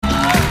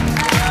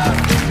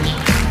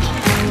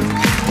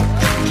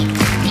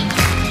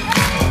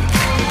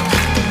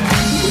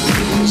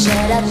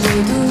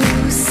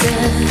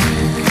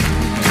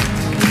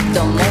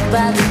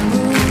pas de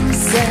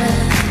mousse,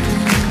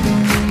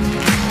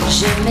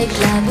 je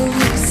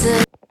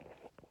m'éclabousse.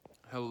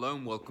 Hello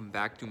and welcome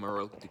back to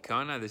Morocco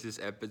Tucana. This is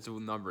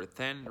episode number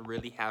 10.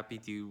 Really happy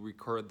to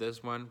record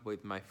this one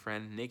with my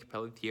friend Nick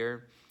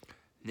Pelletier.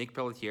 Nick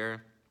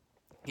Pelletier,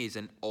 he's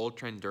an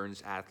ultra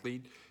endurance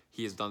athlete.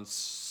 He has done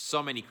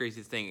so many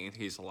crazy things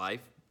in his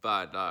life,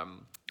 but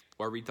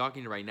what we're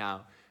talking right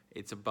now,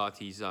 it's about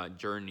his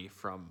journey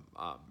from,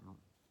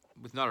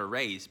 with not a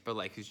race, but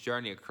like his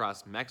journey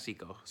across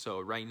Mexico.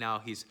 So right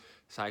now he's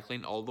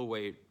cycling all the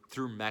way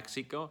through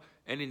Mexico,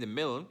 and in the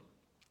middle,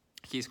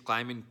 he's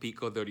climbing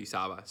Pico de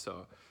Orizaba.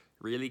 So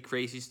really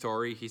crazy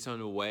story. He's on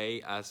the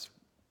way as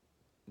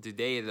the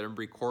day that I'm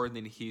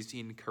recording, he's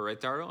in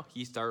Querétaro.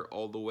 He started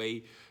all the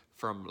way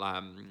from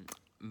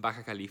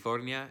Baja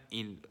California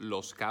in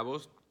Los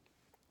Cabos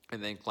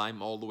and then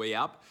climb all the way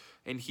up.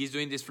 And he's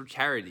doing this for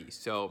charity.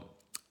 So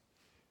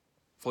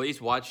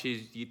please watch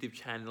his YouTube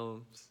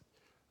channel.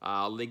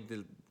 I'll link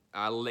the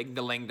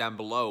link down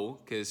below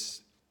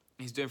because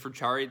he's doing for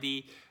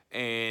charity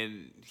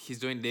and he's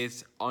doing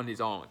this on his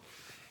own.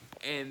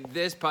 And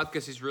this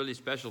podcast is really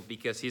special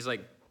because he's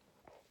like,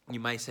 you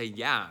might say,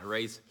 yeah,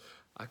 race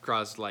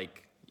across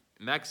like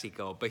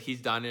Mexico, but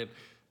he's done it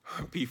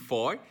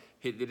before.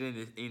 He did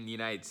it in the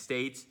United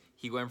States.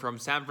 He went from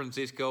San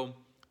Francisco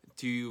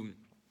to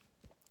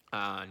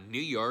New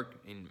York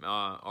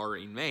or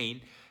in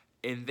Maine,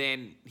 and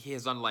then he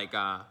has done like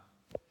a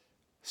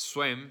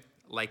swim,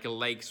 like a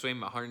lake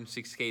swim,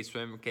 106K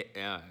swim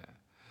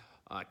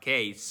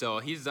case. So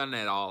he's done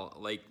it all.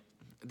 Like,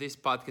 this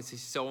podcast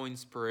is so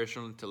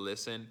inspirational to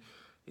listen.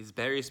 It's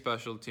very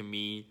special to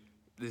me.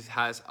 This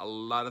has a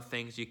lot of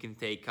things you can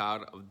take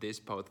out of this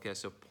podcast.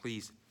 So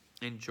please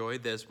enjoy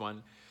this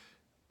one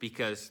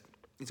because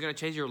it's going to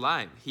change your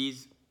life.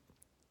 He's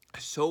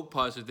so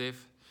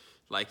positive.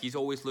 Like, he's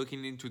always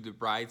looking into the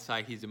bright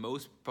side. He's the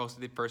most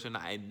positive person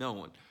I've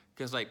known.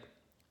 Because, like,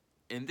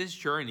 in this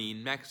journey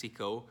in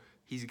Mexico,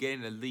 he's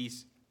getting at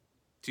least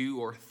 2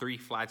 or 3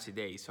 flats a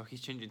day. So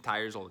he's changing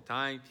tires all the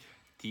time,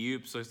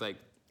 tubes. So it's like,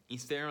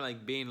 instead of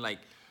like being like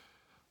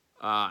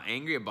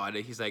angry about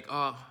it, he's like,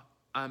 oh,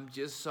 I'm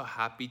just so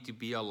happy to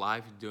be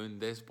alive doing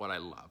this, what I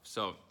love.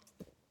 So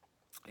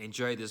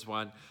enjoy this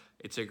one.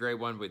 It's a great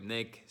one with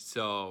Nick.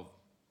 So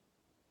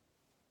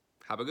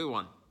have a good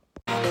one.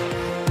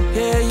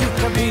 Yeah, you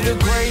can be the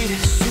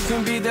greatest, you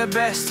can be the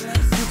best,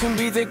 you can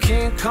be the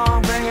King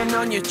Kong banging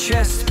on your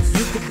chest.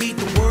 You could beat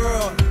the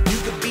world, you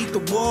could beat the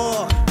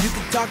war, you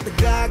could talk to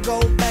God,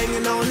 go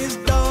banging on his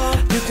door.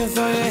 You can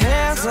throw your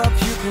hands up,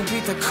 you can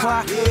beat the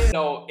clock.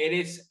 So it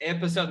is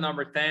episode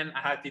number 10. I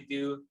had to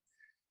do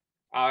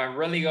I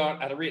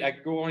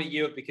go on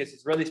you because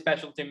it's really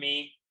special to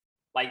me.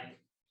 Like,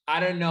 I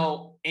don't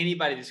know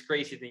anybody that's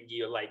crazy than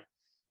you. Like,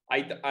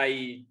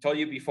 I told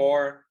you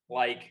before,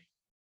 like,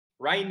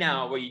 right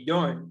now, what you're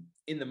doing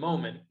in the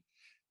moment,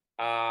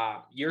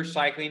 you're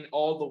cycling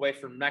all the way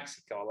from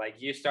Mexico. Like,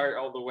 you start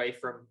all the way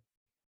from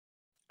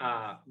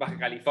Baja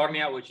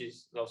California, which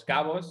is Los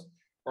Cabos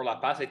or La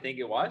Paz, I think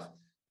it was,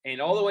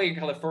 and all the way in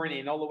California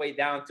and all the way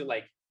down to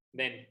like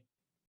then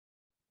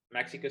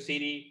Mexico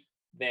City,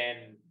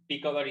 then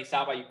Pico de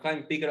Orizaba. You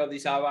climb Pico de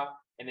Orizaba,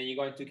 and then you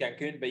go into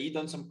Cancun. But you've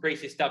done some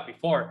crazy stuff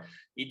before.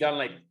 You done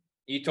like,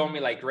 you told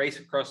me, like, race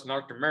across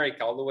North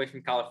America, all the way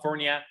from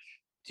California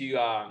to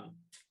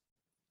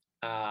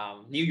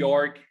New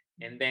York,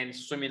 and then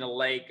swim in a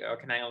lake,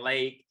 Canal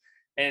Lake.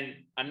 And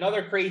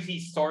another crazy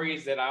story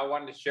is that I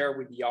wanted to share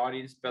with the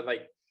audience. But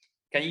like,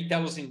 can you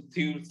tell us in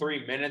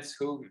 2-3 minutes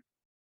who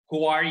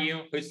are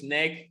you? Who's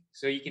Nick?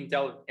 So you can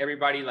tell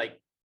everybody like,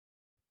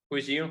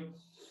 who's you?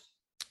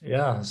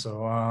 Yeah,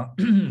 so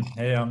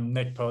hey, I'm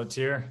Nick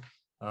Pelletier.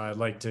 I'd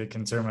like to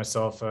consider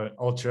myself an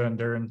ultra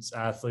endurance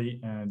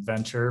athlete and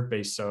adventurer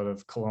based out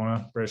of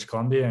Kelowna, British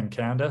Columbia in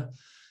Canada.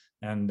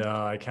 And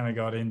I kind of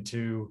got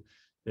into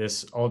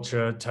this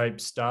ultra type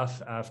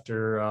stuff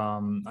after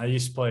I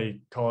used to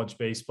play college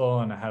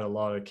baseball and I had a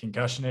lot of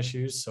concussion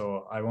issues.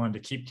 So I wanted to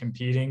keep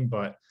competing,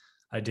 but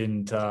I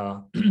didn't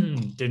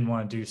didn't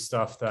want to do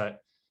stuff that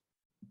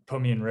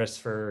put me in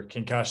risk for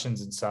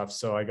concussions and stuff.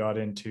 So I got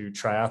into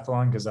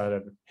triathlon because I had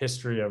a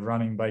history of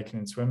running, biking,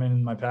 and swimming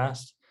in my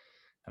past.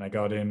 And I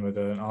got in with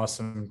an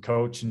awesome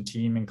coach and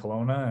team in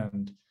Kelowna,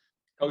 and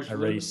I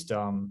raced,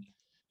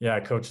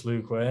 Coach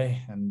Luke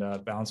Way and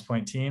Balance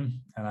Point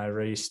team. And I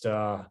raced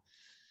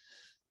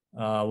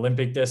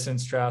Olympic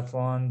distance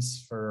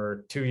triathlons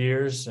for 2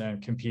 years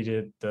and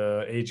competed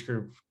the age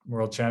group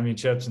world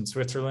championships in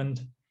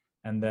Switzerland.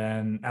 And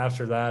then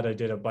after that, I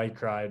did a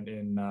bike ride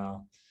in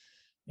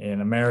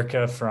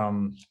America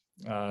from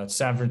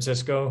San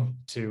Francisco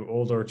to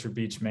Old Orchard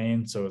Beach,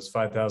 Maine. So it's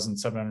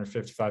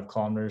 5,755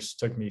 kilometers,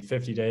 took me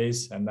 50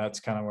 days. And that's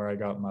kind of where I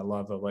got my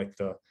love of like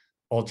the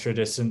ultra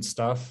distance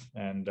stuff.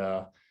 And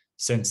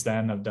since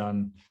then I've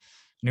done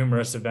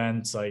numerous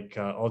events like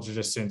ultra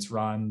distance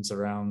runs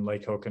around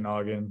Lake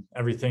Okanagan.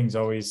 Everything's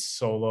always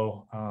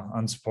solo,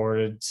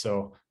 unsupported.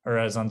 So, or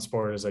as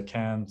unsupported as I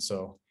can.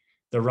 So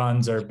the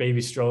runs are baby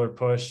stroller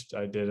pushed.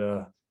 I did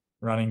a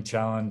running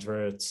challenge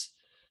where it's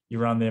you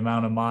run the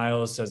amount of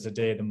miles as the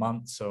day of the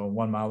month. So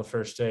 1 mile the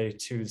first day,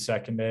 2 the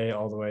second day,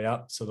 all the way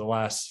up. So the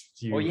last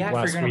few I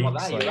last forgot about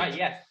weeks, that. You're right.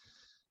 Yes,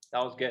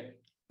 that was good.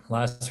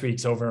 last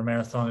week's over a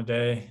marathon a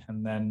day,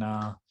 and then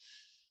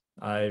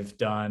I've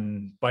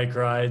done bike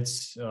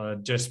rides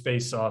just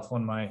based off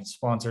one of my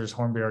sponsors,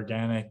 Hornby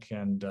Organic,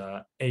 and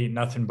ate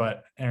nothing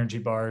but energy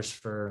bars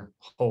for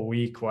a whole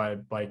week while I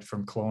biked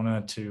from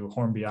Kelowna to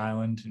Hornby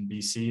Island in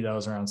BC. That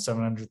was around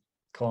 700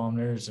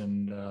 kilometers,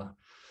 and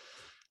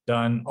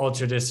done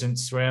ultra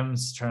distance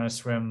swims, trying to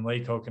swim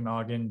Lake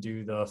Okanagan,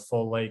 do the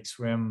full lake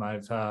swim.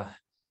 I've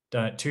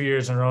done it 2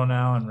 years in a row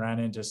now and ran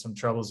into some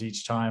troubles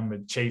each time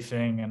with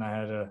chafing, and I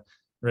had a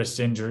wrist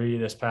injury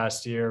this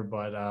past year,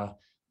 but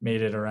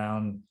made it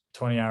around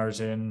 20 hours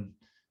in,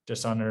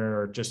 just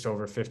under or just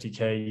over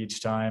 50K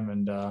each time.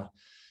 And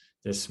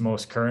this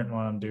most current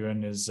one I'm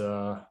doing is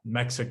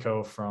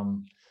Mexico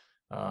from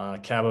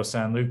Cabo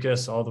San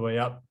Lucas all the way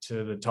up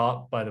to the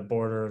top by the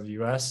border of the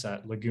US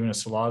at Laguna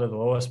Salada, the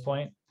lowest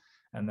point.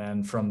 And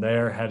then from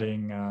there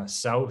heading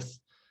south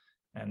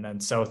and then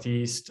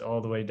southeast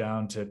all the way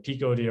down to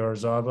Pico de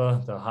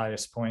Orizaba, the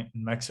highest point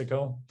in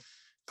Mexico,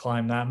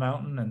 climb that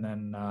mountain, and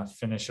then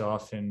finish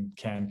off in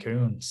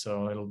Cancun.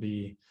 So it'll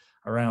be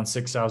around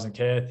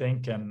 6,000K, I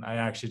think. And I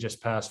actually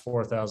just passed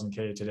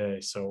 4,000K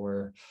today. So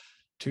we're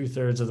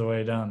 2/3 of the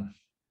way done.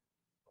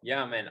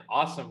 Yeah, man.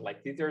 Awesome.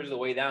 Like 2/3 of the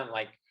way down,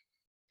 like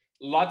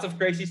lots of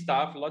crazy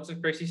stuff,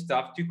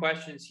 2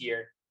 questions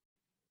here.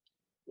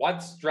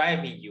 What's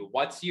driving you?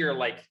 What's your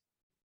like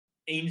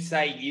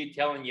inside you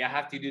telling you I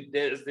have to do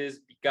this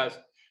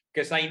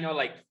because I know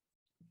like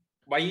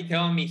what you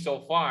telling me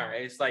so far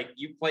is like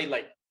you play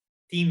like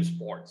team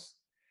sports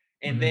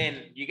and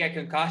then you get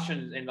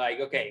concussions and like,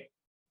 okay,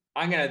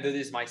 I'm gonna do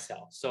this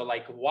myself. So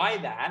like why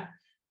that?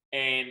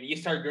 And you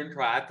start doing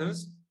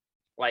triathlons.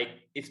 Like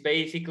it's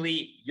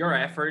basically your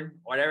effort.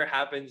 Whatever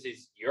happens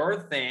is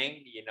your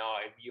thing. You know,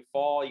 if you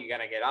fall, you're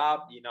gonna get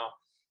up, you know,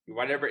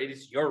 whatever, it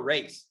is your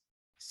race.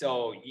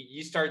 So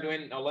you start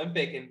doing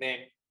Olympic and then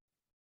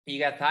you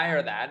get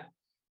tired of that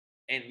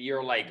and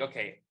you're like,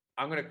 okay,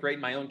 I'm gonna create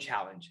my own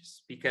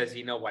challenges because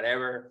you know,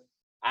 whatever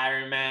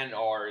Ironman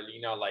or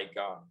you know, like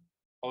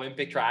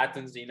Olympic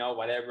triathlons, you know,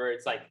 whatever,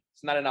 it's like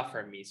it's not enough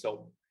for me.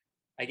 So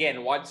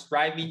again, what's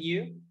driving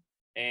you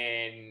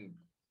and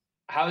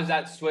how does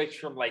that switch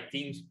from like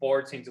team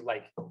sports into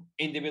like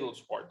individual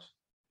sports?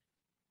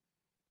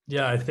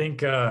 Yeah, I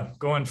think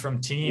going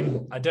from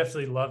team, I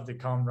definitely love the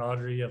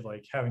camaraderie of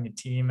like having a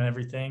team and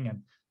everything,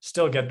 and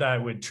still get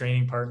that with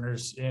training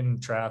partners in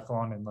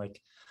triathlon and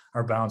like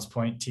our balance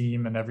point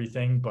team and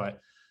everything. But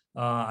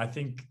I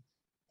think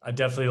I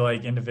definitely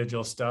like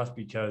individual stuff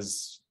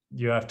because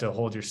you have to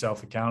hold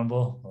yourself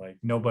accountable. Like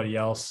nobody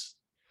else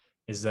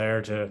is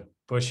there to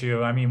push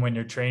you. I mean, when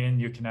you're training,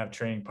 you can have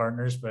training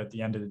partners, but at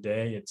the end of the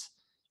day, it's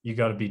you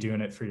got to be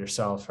doing it for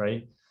yourself,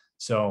 right?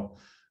 So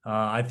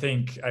I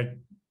think I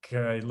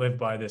live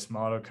by this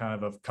motto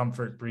kind of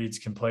comfort breeds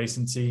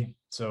complacency.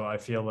 So I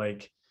feel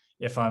like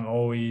if I'm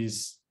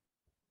always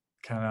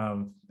kind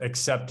of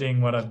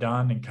accepting what I've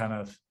done and kind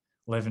of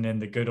living in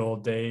the good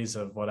old days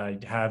of what I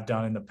have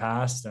done in the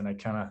past, then I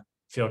kind of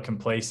feel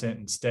complacent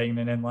and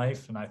stagnant in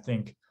life. And I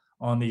think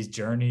on these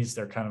journeys,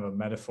 they're kind of a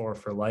metaphor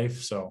for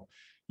life. So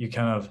you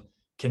kind of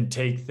can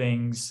take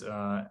things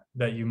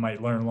that you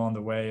might learn along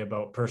the way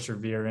about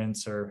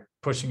perseverance or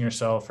pushing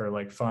yourself or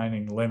like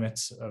finding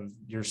limits of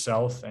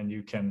yourself, and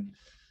you can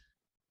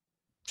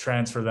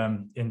transfer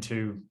them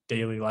into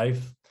daily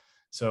life.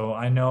 So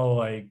I know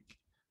like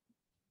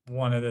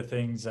one of the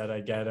things that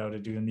I get out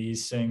of doing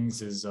these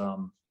things is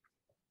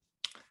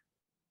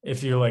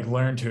if you like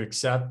learn to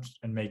accept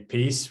and make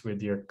peace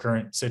with your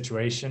current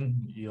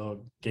situation,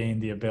 you'll gain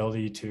the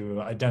ability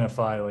to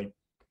identify like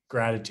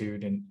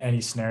gratitude in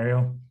any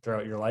scenario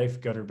throughout your life,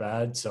 good or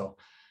bad. So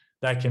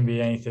that can be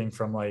anything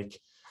from like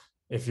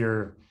if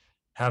you're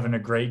having a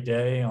great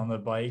day on the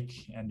bike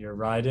and you're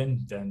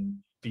riding,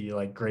 then be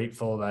like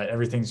grateful that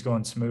everything's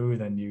going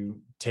smooth and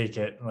you take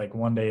it like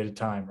one day at a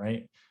time,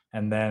 right?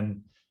 And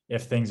then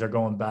if things are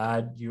going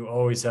bad, you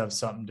always have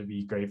something to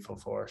be grateful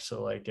for.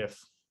 So like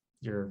if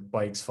your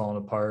bike's falling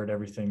apart,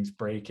 everything's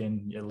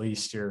breaking, at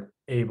least you're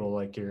able,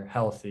 like you're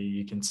healthy,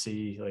 you can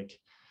see like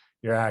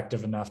you're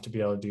active enough to be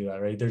able to do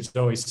that, right? There's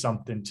always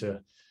something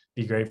to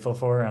be grateful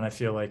for. And I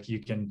feel like you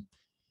can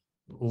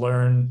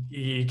learn,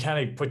 you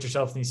kind of put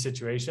yourself in these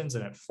situations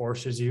and it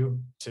forces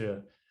you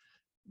to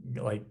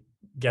like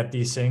get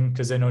these things.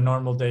 Because in a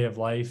normal day of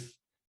life,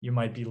 you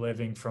might be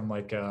living from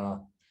like a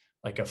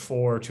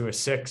 4 to a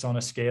 6 on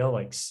a scale,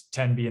 like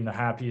 10 being the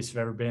happiest you've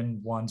ever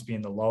been, 1's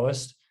being the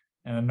lowest.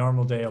 And a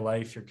normal day of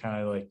life, you're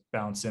kind of like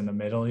bounce in the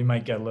middle. You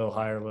might get a little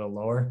higher, a little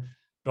lower.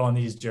 But on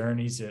these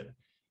journeys,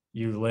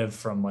 you live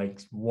from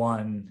like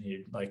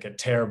 1, like a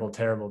terrible,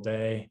 terrible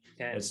day.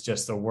 Okay. It's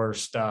just the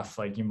worst stuff.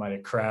 Like you might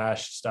have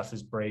crashed, stuff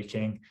is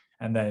breaking,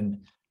 and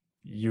then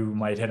you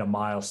might hit a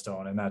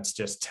milestone and that's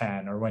just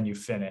 10. Or when you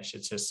finish,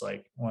 it's just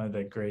like one of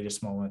the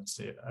greatest moments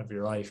of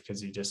your life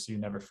because you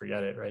never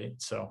forget it, right?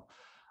 So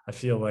I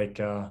feel like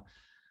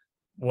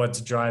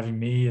what's driving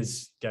me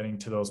is getting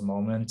to those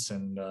moments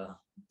and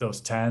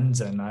those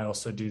tens. And I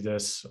also do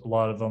this, a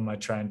lot of them I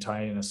try and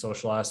tie in a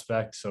social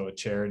aspect. So a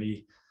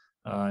charity.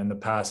 In the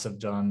past, I've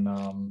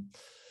done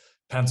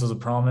Pencils of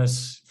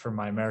Promise for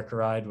my America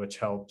ride, which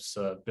helps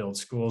build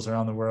schools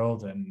around the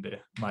world. And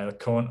my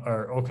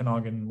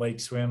Okanagan Lake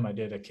swim, I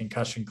did a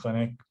concussion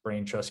clinic,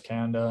 Brain Trust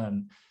Canada.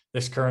 And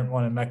this current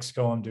one in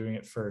Mexico, I'm doing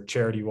it for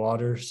Charity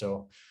Water.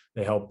 So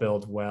they help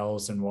build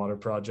wells and water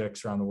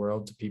projects around the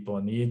world to people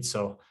in need.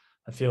 So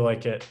I feel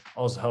like it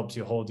also helps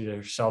you hold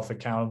yourself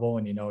accountable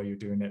and you know you're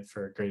doing it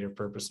for a greater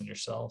purpose than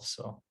yourself.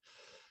 So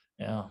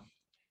yeah.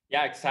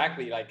 Yeah,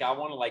 exactly. Like I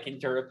want to like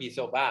interrupt you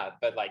so bad,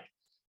 but like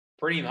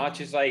pretty much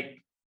it's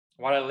like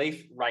what I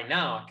live right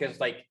now, because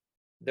like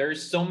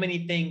there's so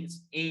many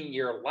things in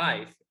your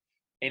life,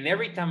 and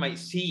every time I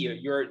see you,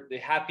 you're the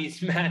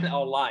happiest man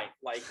alive.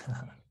 Like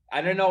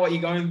I don't know what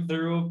you're going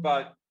through,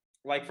 but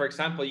like for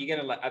example, you get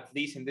at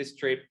least in this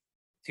trip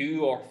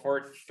 2 or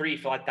 3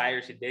 flat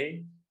tires a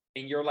day,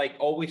 and you're like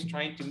always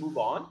trying to move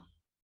on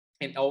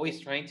and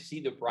always trying to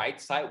see the bright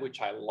side, which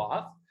I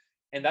love.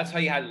 And that's how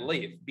you had to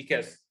live,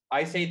 because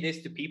I say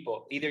this to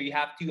people, either you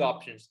have 2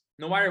 options,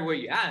 no matter where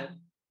you're at.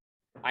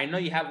 I know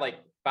you have like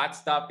bad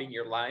stuff in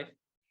your life.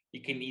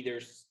 You can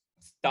either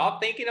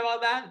stop thinking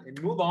about that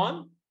and move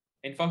on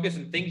and focus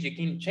on things you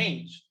can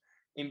change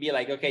and be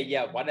like, okay,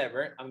 yeah,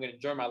 whatever, I'm going to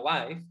enjoy my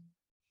life.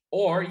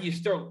 Or you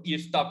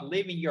stop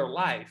living your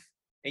life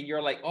and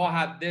you're like, oh, I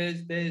have this,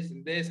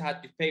 and this, I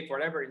had to pay for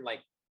whatever. And like,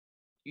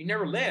 you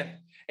never live.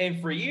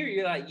 And for you,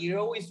 you're like, you're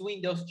always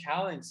doing those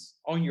challenges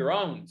on your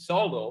own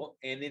solo.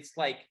 And it's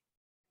like,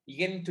 you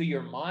get into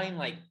your mind,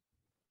 like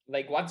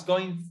what's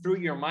going through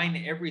your mind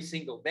every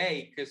single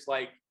day. Cause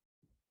like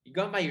you're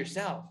going by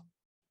yourself.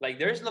 Like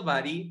there's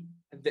nobody,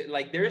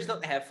 like there's no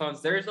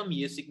headphones, there's no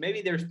music.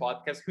 Maybe there's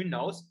podcasts, who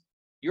knows?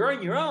 You're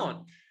on your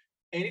own.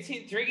 And it's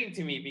intriguing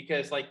to me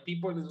because like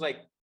people that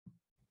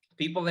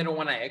don't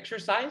want to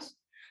exercise,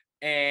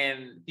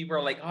 and people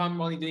are like, oh,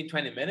 I'm only doing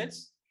 20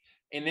 minutes.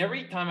 And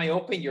every time I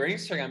open your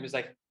Instagram, it's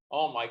like,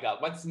 oh my God,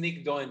 what's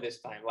Nick doing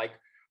this time? Like,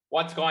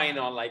 what's going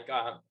on? Like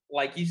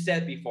you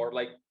said before,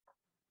 like,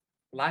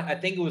 I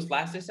think it was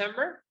last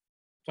December,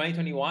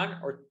 2021,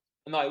 or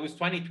no, it was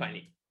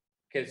 2020.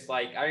 Because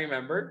like, I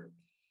remember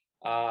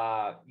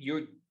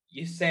you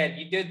said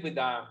you did with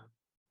I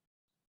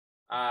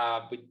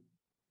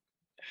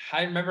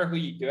remember who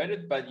you did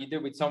it, but you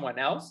did with someone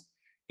else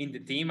in the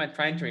team. I'm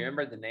trying to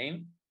remember the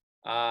name.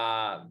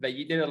 But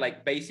you did it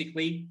like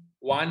basically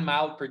 1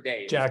 mile per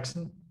day.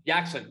 Jackson,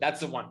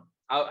 that's the one.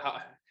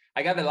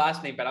 I got the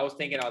last name, but I was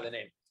thinking about the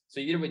name. So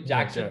you did it with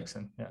Jackson. Yeah,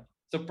 Jackson, yeah.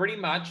 So pretty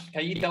much,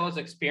 can you tell us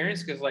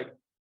experience? Because like,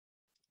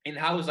 and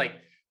how it's like,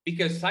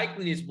 because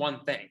cycling is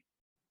one thing,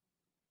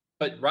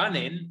 but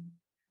running,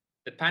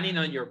 depending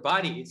on your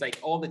body, it's like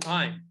all the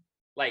time.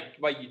 Like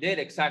what you did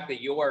exactly,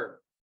 you're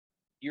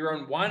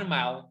on 1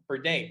 mile per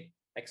day.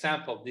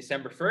 Example,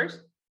 December 1st,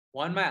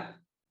 1 mile.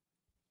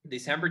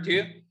 December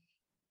 2,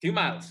 2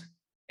 miles.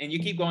 And you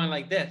keep going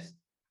like this.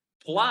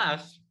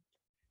 Plus,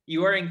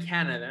 you are in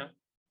Canada,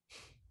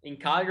 in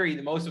Calgary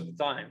the most of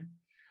the time,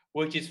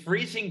 which is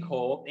freezing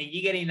cold, and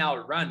you're getting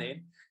out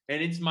running,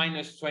 and it's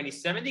minus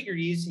 27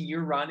 degrees, and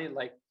you're running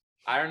like,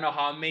 I don't know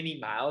how many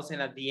miles.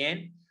 And at the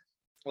end,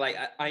 like,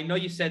 I know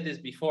you said this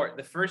before,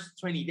 the first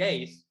 20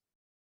 days,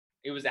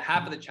 it was a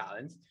half of the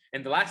challenge.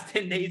 And the last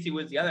 10 days, it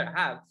was the other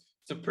half.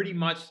 So pretty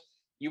much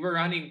you were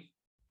running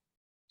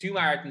 2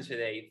 marathons a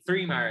day,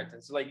 3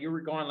 marathons. So like you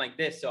were going like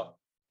this. So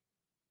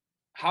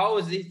how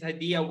was this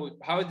idea,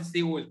 how this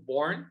thing was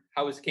born,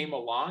 how it came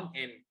along,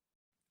 and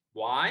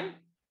why?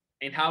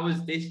 And how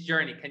was this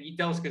journey? Can you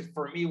tell us? Because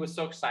for me, it was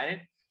so exciting.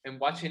 And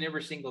watching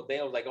every single day,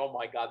 I was like, oh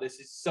my God, this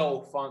is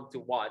so fun to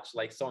watch.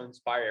 Like so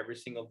inspired every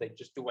single day,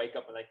 just to wake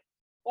up and like,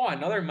 oh,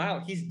 another mile.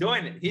 He's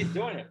doing it. He's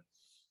doing it.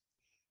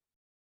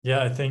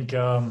 Yeah, I think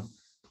a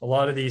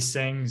lot of these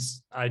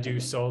things I do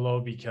solo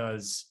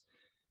because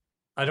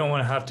I don't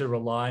want to have to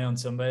rely on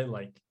somebody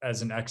like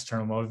as an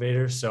external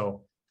motivator.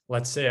 So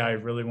let's say I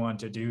really wanted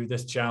to do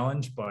this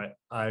challenge, but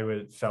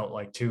I felt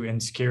like too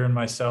insecure in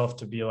myself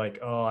to be like,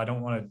 oh, I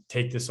don't want to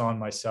take this on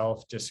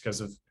myself just because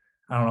of,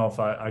 I don't know if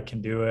I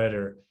can do it,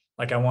 or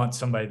like I want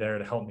somebody there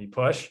to help me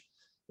push.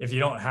 If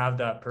you don't have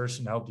that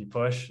person to help you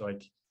push,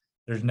 like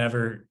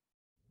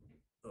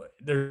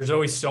there's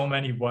always so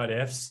many what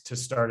ifs to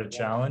start a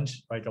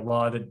challenge. Like a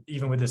lot of,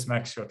 even with this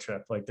Mexico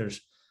trip, like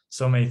there's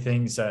so many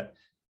things that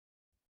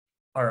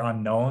are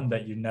unknown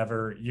that you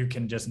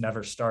can just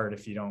never start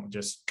if you don't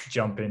just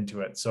jump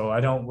into it. So I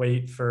don't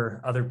wait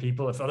for other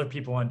people. If other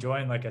people want to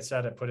join, like I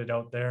said, I put it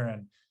out there,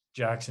 and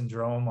Jackson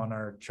Jerome on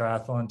our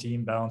triathlon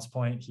team, Balance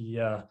Point, he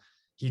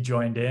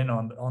joined in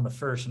on the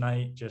first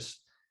night, just,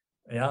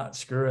 yeah,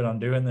 screw it, I'm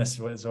doing this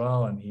as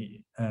well.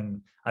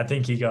 And I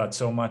think he got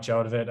so much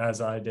out of it, as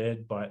I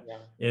did, but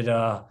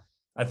I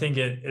think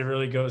it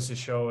really goes to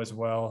show as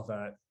well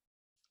that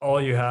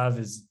all you have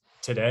is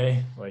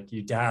today. Like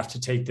you have to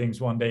take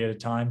things one day at a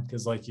time.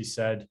 Cause like you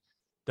said,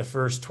 the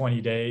first 20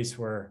 days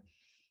were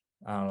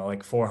I don't know,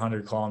 like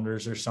 400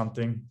 kilometers or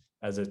something,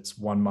 as it's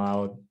 1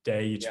 mile a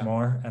day each Yeah.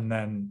 more. And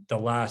then the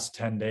last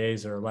 10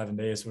 days or 11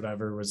 days,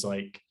 whatever, was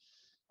like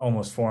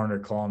almost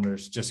 400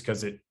 kilometers, just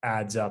because it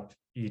adds up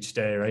each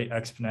day, right?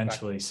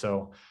 Exponentially. Exactly.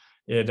 So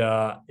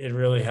it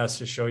really has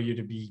to show you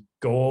to be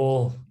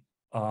goal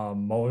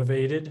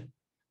motivated.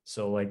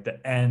 So like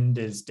the end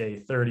is day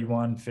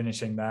 31,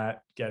 finishing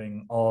that,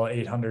 getting all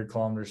 800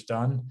 kilometers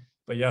done,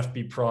 but you have to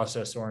be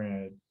process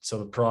oriented. So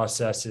the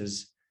process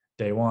is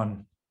day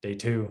 1, day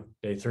 2,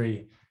 day 3.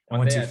 And One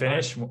once day you at a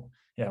time. finish,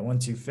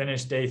 once you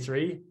finish day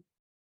 3,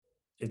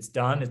 it's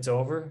done, it's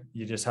over.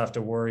 You just have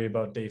to worry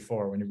about day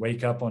 4. When you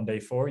wake up on day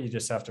 4, you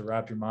just have to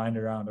wrap your mind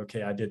around,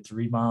 okay, I did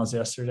 3 miles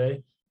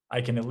yesterday.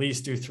 I can at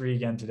least do 3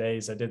 again today,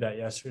 as I did that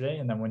yesterday.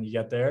 And then when you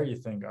get there, you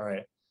think, all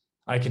right,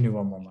 I can do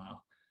 1 more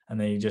mile. And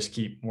then you just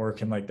keep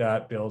working like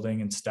that,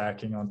 building and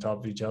stacking on top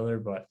of each other.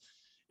 But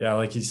yeah,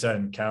 like you said,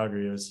 in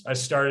Calgary, I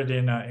started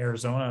in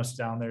Arizona. I was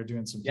down there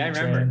doing some Yeah, I heat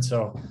remember. training.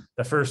 So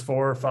the first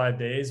 4 or 5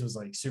 days was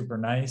like super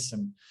nice.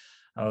 And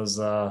I was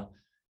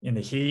in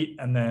the heat,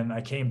 and then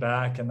I came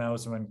back, and that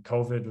was when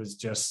COVID was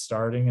just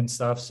starting and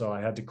stuff. So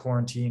I had to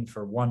quarantine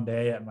for 1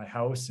 day at my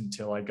house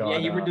until I got. Yeah,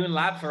 you were doing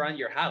laps around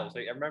your house. I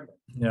remember.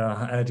 Yeah,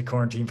 I had to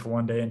quarantine for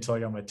 1 day until I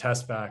got my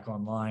test back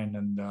online,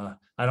 and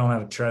I don't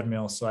have a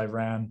treadmill, so I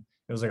ran.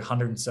 It was like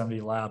 170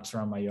 laps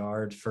around my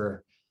yard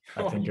for,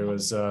 I think it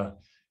was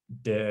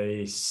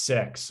day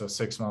 6, so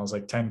 6 miles,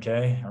 like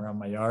 10K around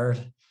my yard.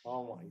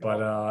 Oh my god.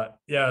 But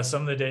yeah,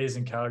 some of the days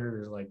in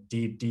Calgary were like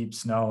deep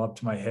snow up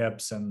to my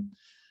hips, and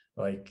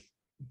like,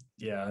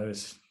 yeah, it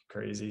was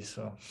crazy.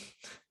 So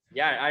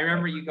yeah, I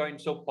remember you going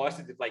so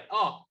positive, like,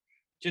 oh,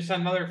 just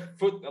another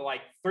foot,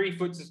 like 3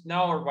 foot of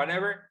snow or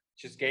whatever,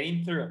 just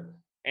getting through.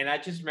 And I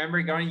just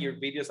remember going your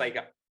videos, like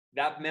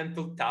that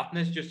mental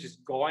toughness,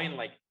 just going,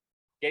 like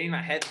getting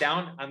my head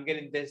down. I'm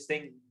getting this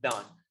thing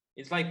done.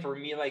 It's like for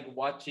me, like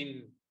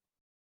watching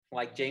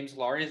like James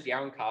Lawrence, the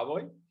Iron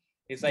Cowboy.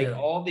 It's like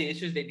all the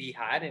issues that he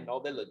had and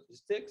all the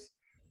logistics,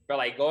 but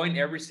like going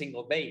every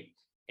single day.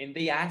 And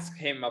they asked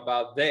him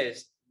about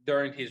this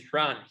during his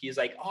run. He's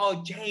like,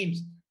 oh,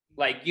 James,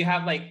 like you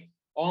have like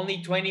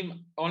only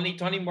 20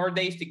 more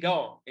days to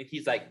go. And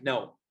he's like,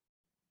 no,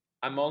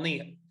 I'm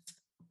only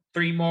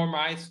 3 more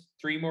miles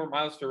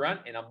to run,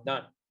 and I'm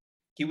done.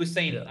 He was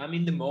saying, I'm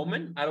in the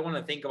moment. I don't want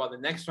to think about the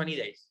next 20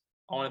 days.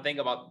 I want to think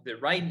about the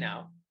right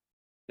now,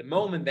 the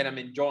moment that I'm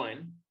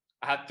enjoying.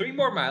 I have 3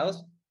 more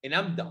miles and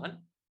I'm done.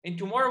 And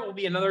tomorrow will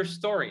be another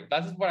story.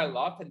 That's what I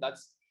love. And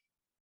that's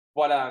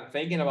what I'm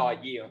thinking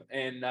about you.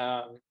 And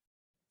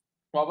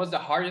what was the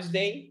hardest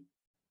day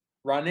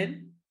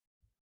running?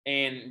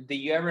 And did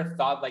you ever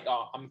thought like,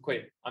 oh, I'm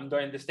quitting. I'm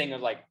doing this thing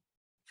of like,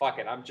 fuck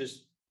it. I'm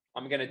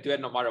going to do it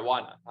no matter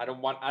what. I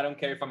don't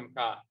care if I'm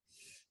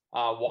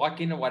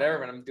walking or whatever,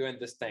 but I'm doing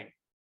this thing.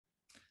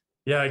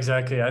 Yeah,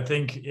 exactly. I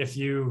think if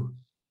you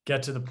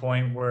get to the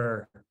point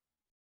where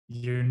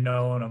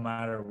no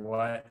matter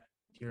what,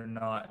 you're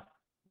not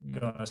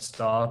gonna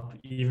stop,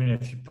 even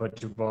if you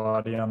put your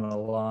body on the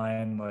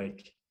line,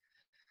 like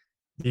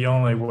the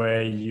only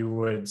way you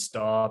would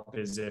stop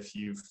is if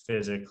you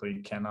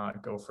physically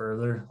cannot go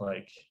further.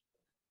 Like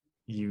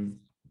you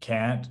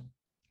can't.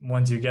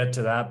 Once you get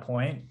to that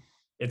point,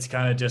 it's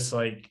kind of just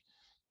like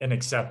an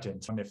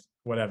acceptance. And if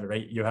whatever,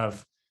 right? You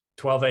have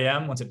 12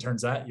 a.m. Once it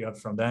turns that, you have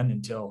from then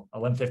until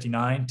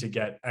 11:59 to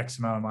get X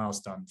amount of miles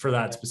done for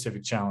that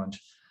specific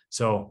challenge.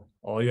 So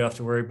all you have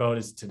to worry about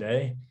is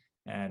today.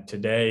 And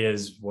today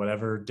is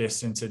whatever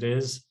distance it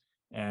is.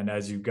 And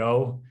as you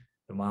go,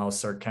 the miles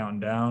start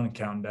counting down.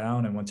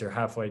 And once you're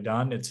halfway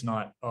done, it's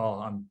not, oh,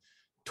 I'm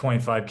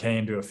 25K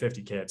into a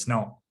 50K. It's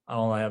no,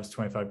 all I have is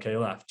 25K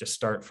left. Just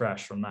start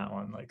fresh from that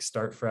one. Like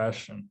start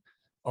fresh, and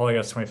all I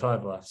got is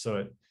 25 left. So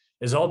it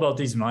is all about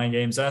these mind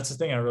games. That's the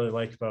thing I really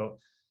like about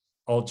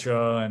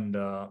ultra and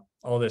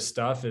all this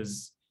stuff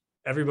is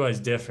everybody's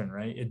different,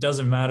 right? It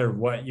doesn't matter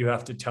what you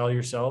have to tell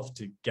yourself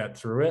to get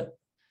through it.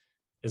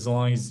 As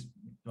long as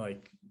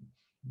like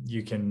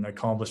you can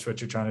accomplish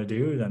what you're trying to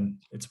do, then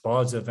it's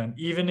positive. And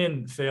even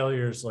in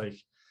failures,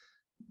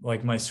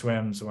 like my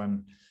swims,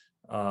 when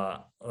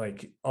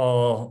like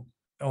the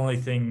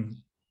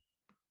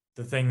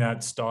thing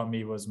that stopped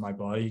me was my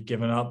body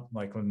giving up,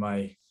 like when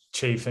my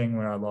chafing,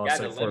 where I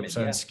lost like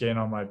 4% skin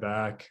on my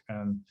back,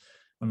 and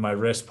when my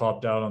wrist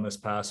popped out on this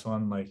past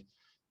one, like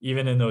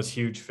even in those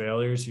huge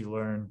failures, you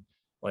learn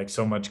like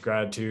so much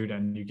gratitude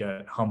and you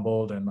get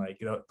humbled, and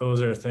like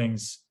those are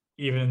things.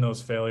 Even in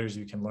those failures,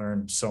 you can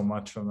learn so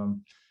much from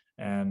them,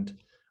 and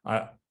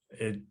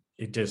it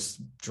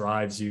just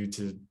drives you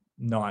to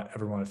not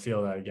ever want to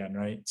feel that again,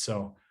 right?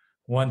 So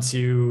once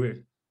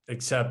you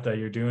accept that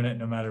you're doing it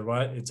no matter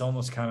what, it's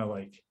almost kind of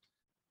like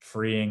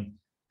freeing,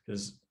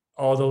 because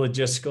all the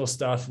logistical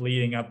stuff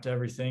leading up to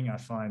everything I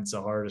find is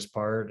the hardest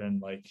part.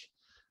 And like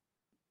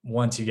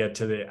once you get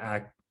to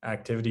the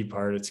activity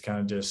part, it's kind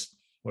of just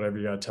whatever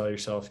you got to tell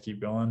yourself, keep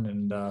going.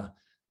 And for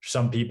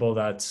some people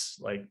that's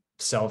like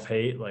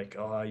self-hate, like,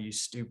 oh, you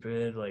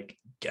stupid, like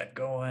get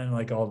going,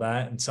 like all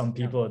that. And some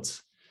people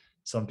it's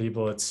some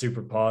people it's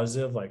super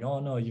positive, like, oh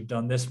no, you've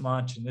done this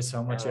much and this is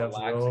how much you have to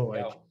Relax go. and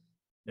Like, go.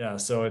 yeah,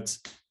 so it's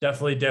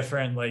definitely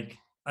different. Like,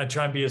 I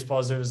try and be as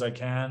positive as I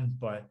can,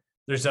 but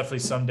there's definitely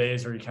some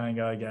days where you kind of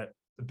gotta get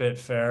a bit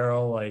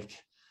feral, like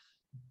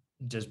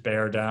just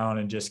bear down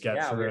and just get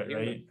Yeah, through we're it,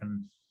 human. right?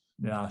 And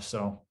yeah,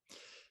 so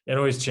it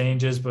always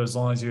changes, but as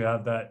long as you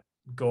have that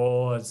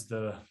goal as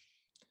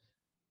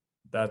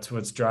that's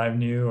what's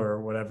driving you, or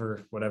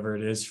whatever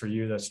it is for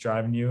you that's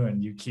driving you,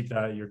 and you keep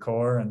that at your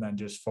core and then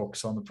just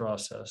focus on the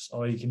process.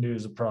 All you can do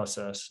is a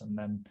process, and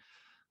then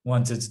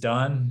once it's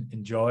done,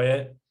 enjoy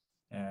it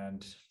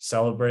and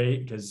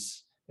celebrate,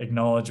 because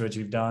acknowledge what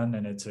you've done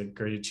and it's a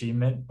great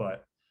achievement.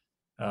 But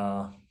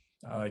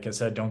like I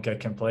said, don't get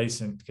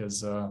complacent,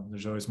 because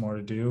there's always more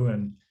to do.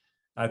 And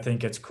I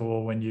think it's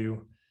cool when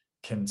you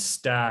can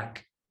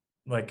stack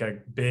like a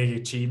big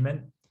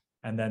achievement,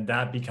 and then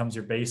that becomes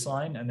your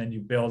baseline, and then you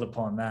build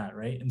upon that,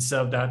 right?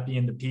 Instead of that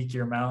being the peak of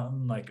your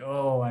mountain, like,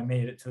 oh, I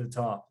made it to the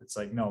top. It's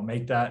like, no,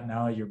 make that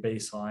now your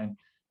baseline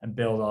and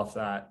build off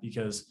that.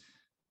 Because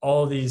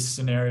all these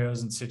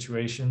scenarios and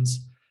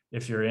situations,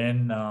 if you're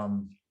in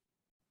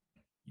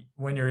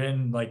when you're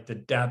in like the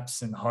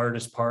depths and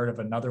hardest part of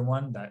another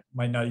one that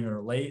might not even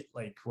relate,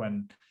 like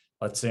when,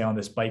 let's say on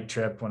this bike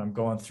trip, when I'm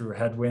going through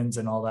headwinds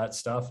and all that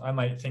stuff, I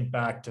might think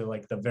back to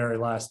like the very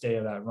last day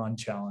of that run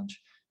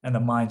challenge and the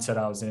mindset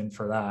I was in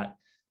for that,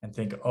 and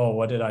think, oh,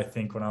 what did I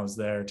think when I was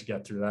there to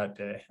get through that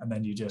day? And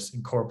then you just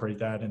incorporate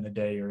that in the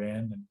day you're in,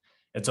 and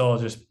it's all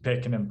just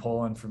picking and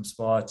pulling from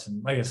spots.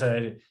 And like I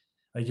said,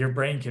 like your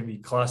brain can be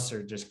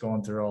clustered just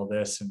going through all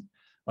this. And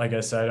like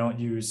I said, I don't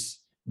use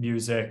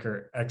music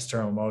or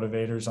external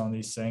motivators on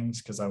these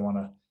things, because I want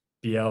to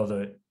be able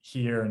to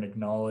hear and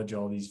acknowledge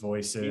all these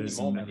voices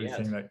and moment,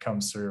 everything yes. that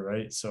comes through,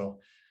 right?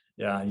 So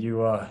yeah,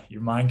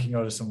 your mind can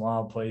go to some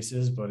wild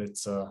places, but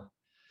it's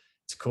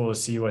cool to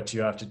see what you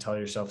have to tell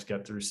yourself to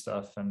get through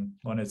stuff. And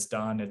when it's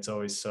done, it's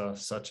always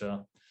such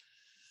a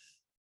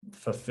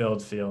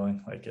fulfilled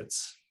feeling. Like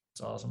it's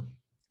awesome.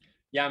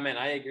 Yeah, man,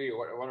 I agree.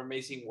 What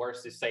amazing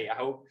words to say. I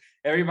hope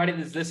everybody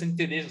that's listening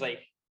to this,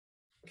 like,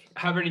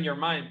 have it in your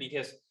mind,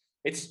 because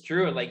it's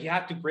true. Like, you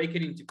have to break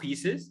it into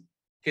pieces,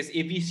 because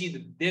if you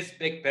see this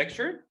big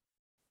picture,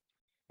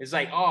 it's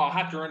like, oh, I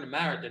have to run a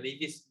marathon. You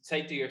just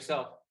say to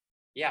yourself,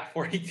 yeah,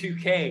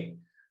 42K,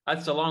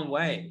 that's a long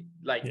way.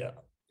 Like, Yeah.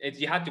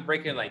 you have to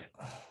break it like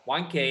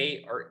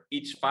 1K or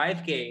each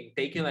 5K,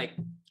 take it like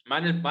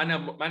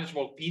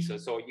manageable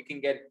pieces so you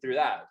can get through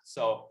that.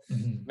 So,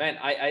 man,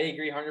 I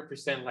agree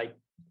 100%. Like,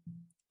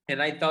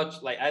 and I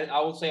thought, like, I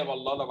will say about a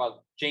lot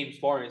about James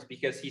Lawrence,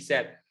 because he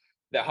said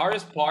the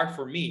hardest part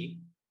for me,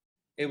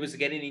 it was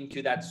getting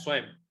into that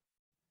swim.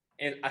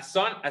 And as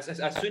soon as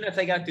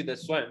I got to the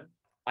swim,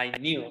 I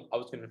knew I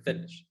was going to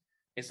finish.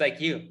 It's like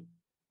you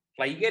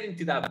get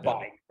into that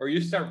bike, or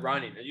you start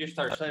running, or you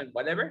start swimming,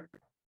 whatever,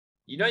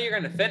 you know you're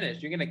going to finish.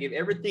 You're going to give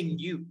everything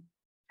you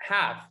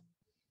have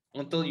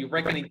until you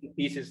break it into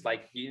pieces,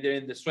 like either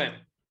in the swim.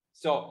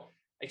 So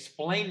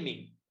explain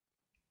me,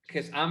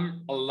 because I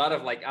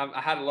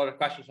had a lot of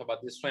questions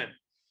about this swim.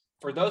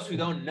 For those who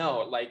don't know,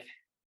 like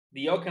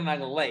the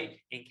Okanagan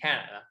Lake in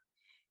Canada,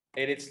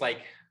 it's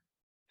like,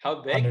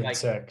 how big?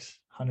 106.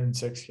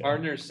 106.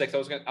 106. I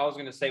was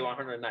gonna say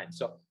 109.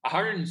 So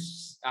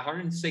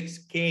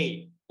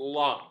 106K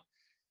long,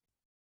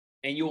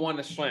 and you want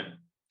to swim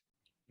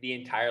the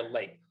entire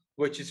lake,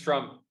 which is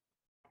from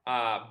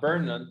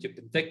Vernon to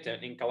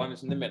Penticton in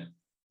Columbus in the middle.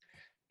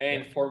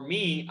 And for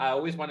me, I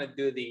always want to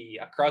do the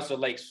across the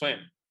lake swim,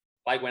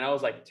 like when I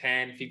was like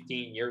 10,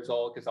 15 years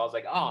old, because I was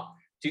like, oh,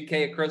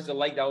 2K across the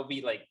lake, that would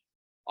be like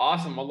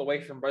awesome, all the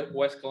way from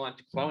West Kelowna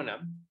to Kelowna.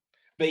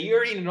 But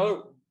you're in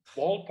another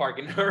ballpark,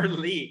 in another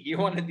league. You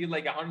want to do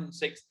like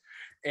 106.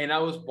 And I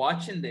was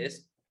watching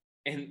this,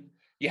 and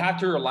you have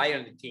to rely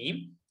on the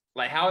team.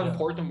 Like, how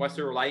important was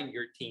to rely on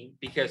your team?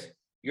 Because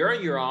you're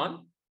on your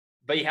own,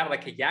 but you have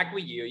like a kayak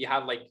with you. You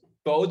have like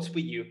boats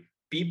with you,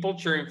 people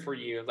cheering for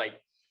you.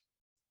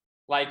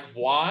 Like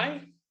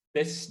why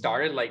this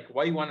started, like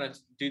why you want to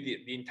do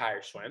the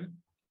entire swim?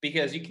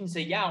 Because you can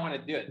say, yeah, I want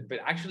to do it, but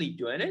actually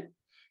doing it,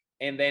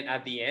 and then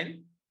at the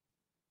end,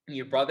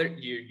 your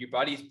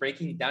body's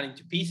breaking down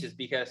into pieces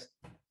because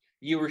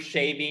you were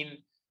shaving,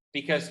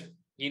 because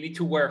you need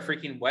to wear a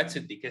freaking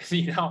wetsuit, because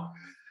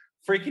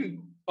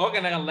freaking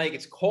Okanagan Lake,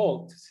 it's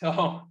cold.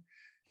 So,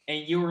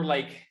 and you were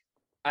like,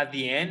 at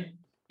the end,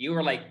 you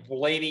were like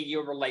bleeding,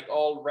 you were like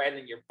all red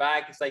in your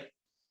back. It's like,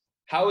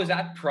 how was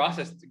that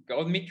process? Go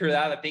with me through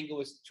that. I think it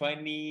was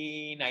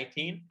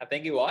 2019. I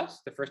think it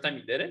was the first time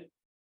you did it.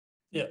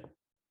 Yeah.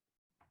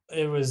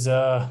 It was,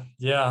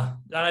 yeah.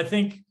 And I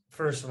think,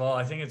 first of all,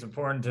 I think it's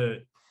important to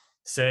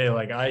say,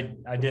 like, I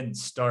didn't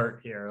start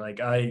here. Like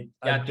I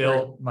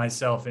built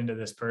myself into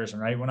this person,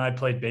 right? When I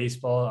played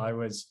baseball, I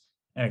was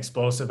an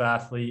explosive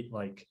athlete,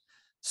 like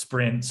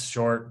sprints,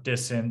 short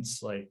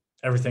distance, like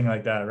everything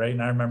like that, right?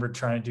 And I remember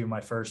trying to do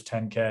my first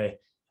 10K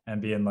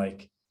and being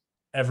like,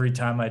 every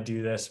time I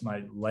do this,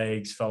 my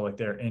legs felt like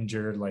they're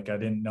injured. Like I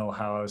didn't know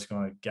how I was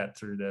going to get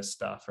through this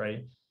stuff,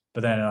 right?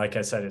 but then, like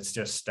I said, it's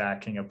just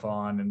stacking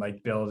upon and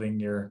like building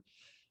your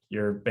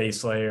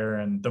base layer,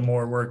 and the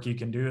more work you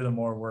can do, the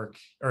more work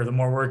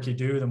you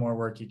do, the more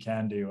work you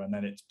can do. And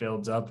then it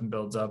builds up and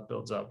builds up.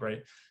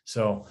 Right.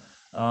 So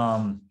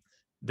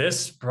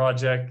this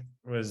project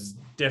was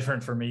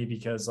different for me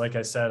because, like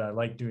I said, I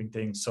like doing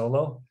things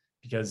solo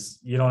because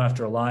you don't have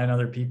to rely on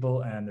other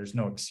people and there's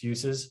no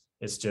excuses.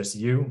 It's just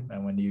you.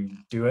 And when you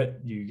do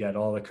it, you get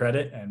all the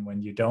credit. And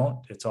when you don't,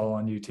 it's all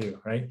on you too.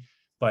 Right.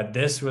 But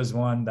this was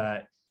one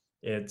that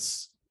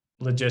it's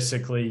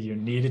logistically, you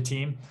need a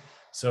team.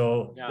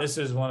 So this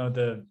is one of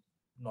the,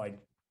 like,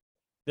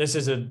 this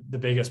is the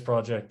biggest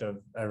project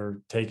I've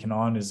ever taken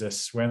on, is this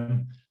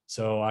swim.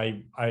 So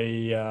I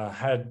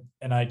had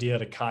an idea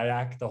to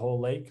kayak the whole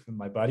lake with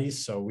my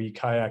buddies. So we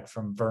kayaked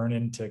from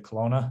Vernon to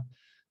Kelowna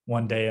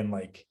one day in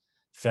like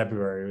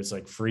February. It was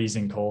like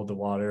freezing cold, the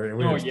water. It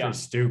was pretty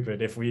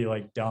stupid. If we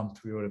like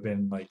dumped, we would have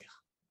been like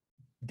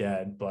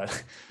dead,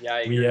 but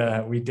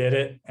we did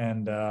it.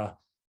 And I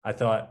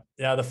thought,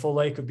 the full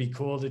lake would be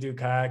cool to do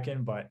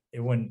kayaking, but it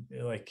wouldn't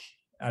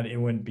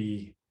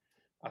be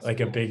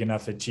like a big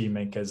enough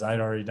achievement because I'd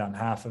already done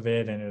half of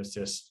it and it was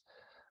just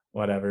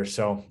whatever.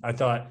 So I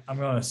thought, I'm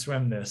going to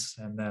swim this.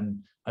 And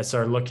then I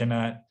started looking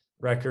at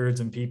records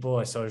and people.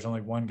 I saw there's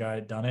only one guy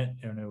had done it,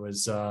 and it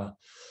was 41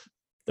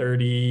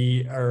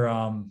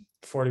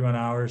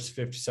 hours,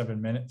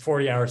 57 minutes,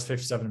 40 hours,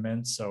 57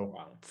 minutes. So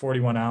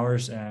 41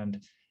 hours.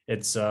 And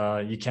it's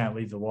you can't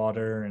leave the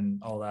water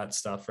and all that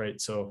stuff,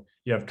 right? So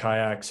you have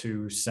kayaks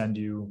who send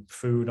you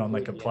food on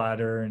like a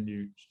platter,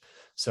 and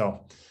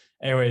so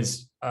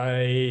anyways,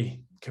 I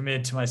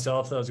committed to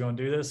myself that I was going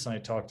to do this. And I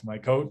talked to my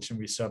coach and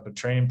we set up a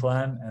training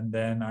plan. And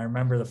then I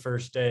remember the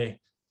first day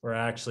where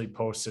I actually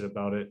posted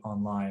about it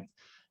online,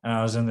 and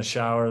I was in the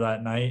shower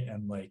that night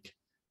and like,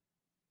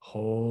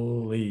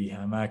 holy,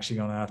 I'm actually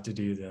going to have to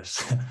do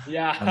this.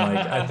 Yeah. And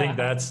like, I think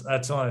that's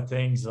one of the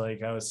things,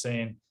 like I was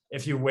saying,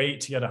 if you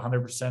wait to get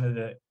 100% of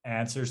the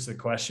answers to the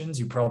questions,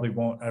 you probably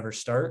won't ever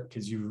start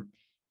because you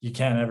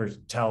can't ever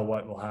tell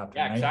what will happen.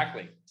 Yeah, right?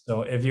 exactly.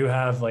 So if you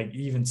have like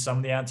even some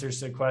of the answers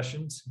to the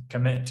questions,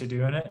 commit to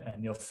doing it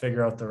and you'll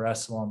figure out the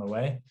rest along the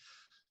way.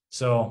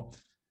 So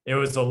it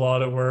was a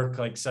lot of work,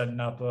 like setting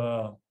up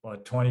a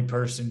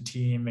 20-person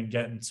team and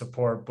getting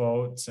support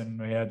boats.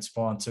 And we had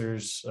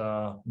sponsors,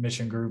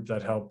 Mission Group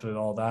that helped with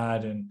all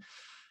that,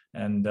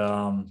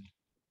 and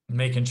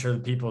making sure the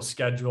people's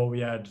schedule.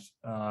 We had,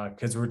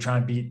 because we were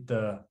trying to beat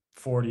the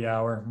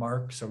 40-hour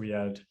mark. So we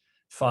had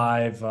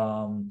 5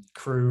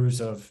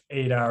 crews of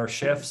 8-hour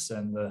shifts,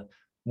 and the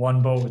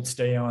one boat would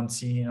stay on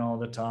scene all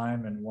the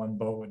time, and one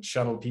boat would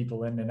shuttle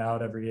people in and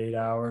out every 8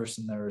 hours.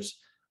 And there was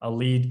a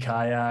lead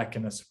kayak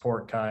and a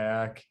support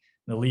kayak.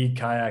 The lead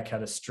kayak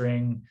had a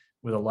string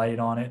with a light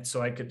on it,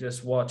 so I could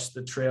just watch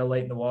the trail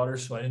light in the water,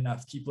 so I didn't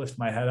have to keep lifting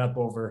my head up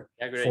over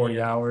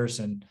 40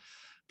 hours.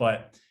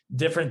 But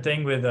different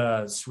thing with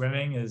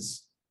swimming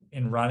is,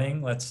 in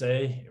running, let's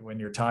say when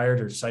you're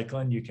tired, or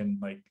cycling, you can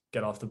like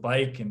get off the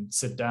bike and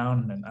sit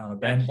down and on a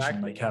bench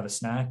and like have a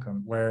snack.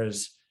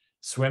 Whereas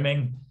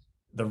swimming,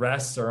 the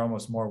rests are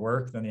almost more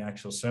work than the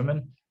actual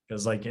swimming,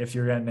 because like if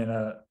you're getting in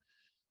a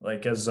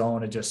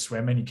zone of just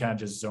swimming, you can't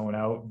just zone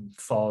out and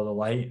follow the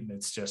light and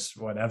it's just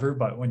whatever.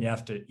 But when you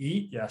have to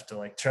eat, you have to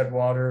like tread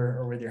water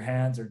or with your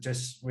hands or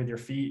just with your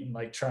feet and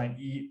like try and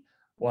eat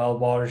while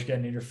water's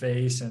getting in your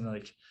face. And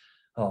like,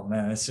 oh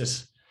man,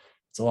 it's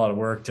a lot of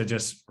work to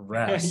just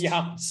rest.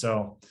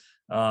 So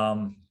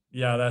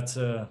that's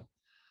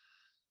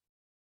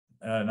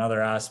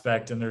another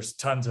aspect. And there's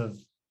tons of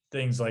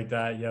things like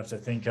that you have to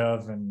think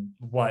of, and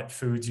what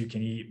foods you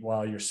can eat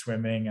while you're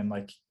swimming, and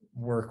like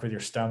work with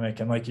your stomach.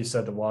 And like you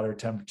said, the water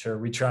temperature,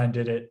 we try and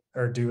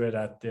do it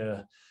at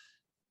the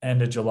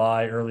end of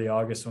July, early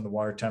August, when the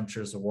water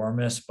temperature is the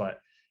warmest. But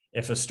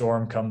if a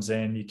storm comes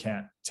in, you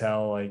can't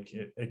tell, like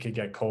it could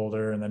get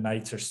colder and the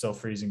nights are still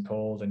freezing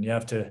cold, and you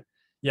have to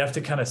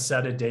kind of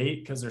set a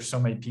date because there's so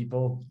many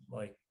people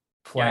like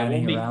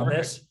planning around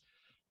this.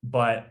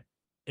 But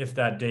if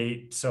that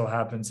date so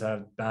happens to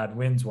have bad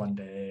winds one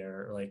day,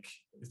 or like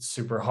it's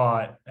super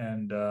hot,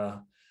 and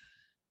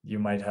you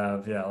might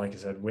have, like I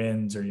said,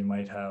 winds, or you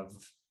might have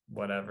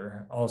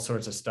whatever, all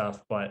sorts of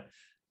stuff, but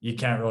you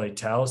can't really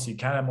tell. So you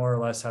kind of more or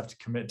less have to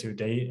commit to a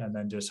date and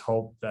then just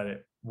hope that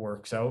it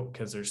works out,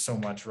 because there's so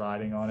much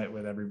riding on it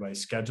with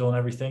everybody's schedule and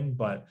everything.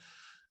 But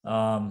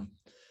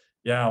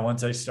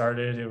once I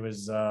started, it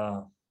was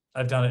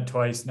I've done it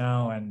twice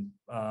now, and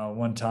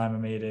one time I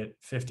made it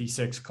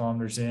 56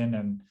 kilometers in,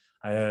 and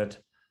I had,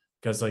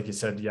 because like you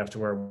said, you have to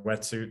wear a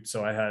wetsuit,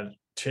 so I had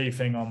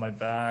chafing on my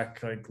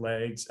back, like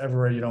legs,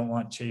 everywhere you don't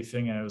want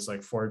chafing, and it was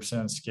like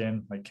 40%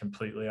 skin, like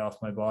completely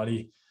off my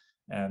body.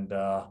 And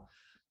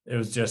it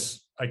was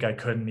just like I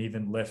couldn't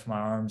even lift my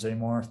arms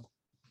anymore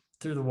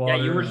through the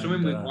water. You were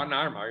swimming with one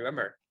arm, I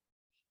remember.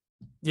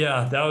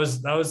 Yeah, that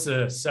was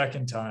the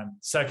second time.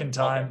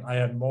 Okay. I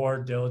had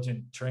more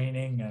diligent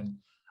training, and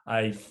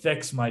I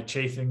fixed my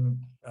chafing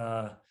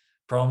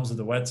problems with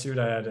the wetsuit.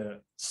 I had a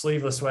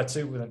sleeveless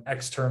wetsuit with an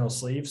external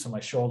sleeve, so my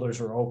shoulders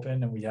were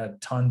open, and we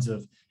had tons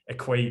of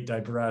equate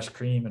diaper rash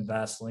cream and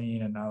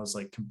Vaseline, and I was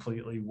like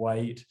completely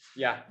white.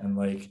 Yeah. And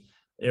like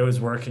it was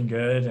working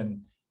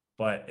good,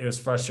 but it was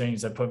frustrating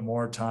because I put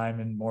more time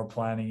and more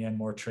planning and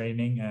more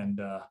training, and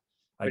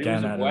But it again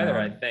was the at weather,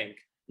 I around think.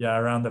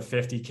 around the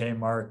 50K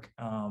mark,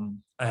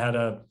 I had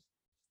a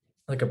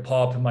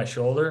pop in my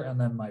shoulder, and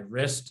then my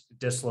wrist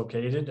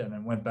dislocated and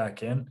then went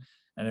back in,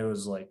 and it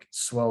was like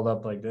swelled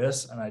up like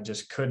this, and I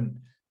just couldn't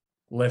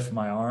lift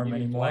my arm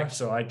Even anymore. flex.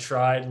 So I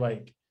tried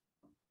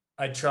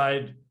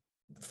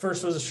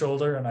first was the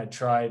shoulder, and I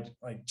tried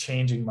like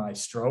changing my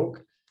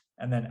stroke,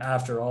 and then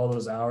after all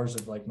those hours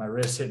of like my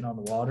wrist hitting on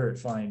the water, it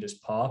finally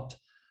just popped.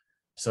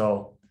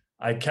 So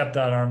I kept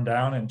that arm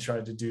down and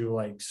tried to do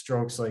like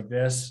strokes like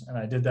this, and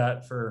I did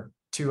that for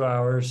 2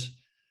 hours.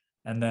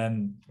 And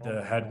then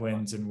the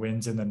headwinds and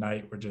winds in the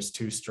night were just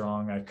too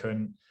strong. I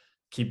couldn't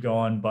keep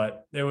going,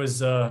 but it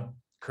was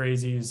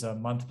crazy. As a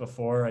month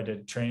before, I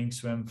did training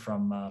swim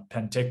from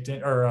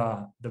Penticton,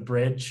 or the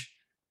bridge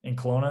in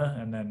Kelowna,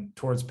 and then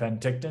towards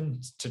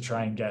Penticton to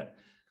try and get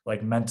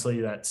like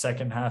mentally that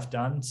second half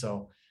done.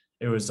 So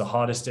it was the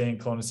hottest day in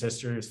Kelowna's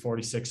history. It was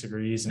 46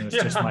 degrees, and it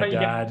was just my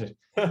dad,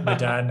 my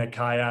dad in a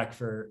kayak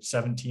for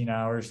 17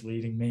 hours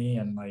leading me,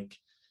 and like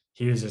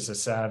he was just a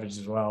savage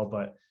as well.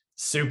 But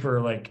super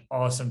like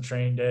awesome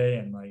train day,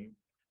 and like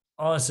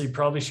honestly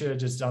probably should have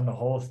just done the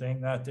whole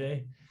thing that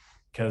day,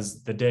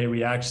 because the day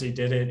we actually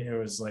did it, it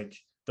was like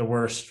the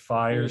worst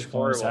fires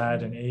Kelowna's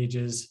had in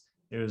ages.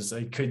 It was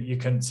like you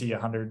couldn't see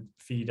 100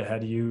 feet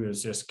ahead of you. It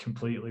was just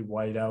completely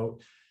white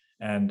out.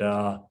 And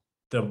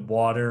the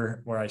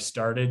water where I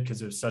started,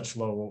 because it was such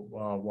low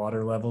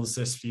water levels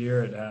this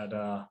year, it had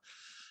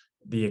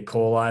the E.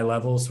 coli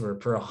levels were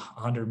per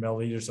 100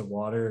 milliliters of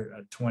water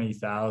at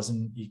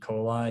 20,000 E.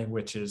 coli,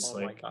 which is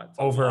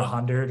over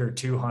 100 or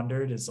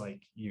 200 is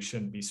like, you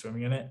shouldn't be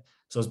swimming in it.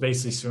 So it's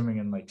basically swimming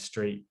in like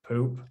straight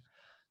poop.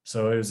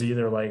 So it was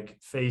either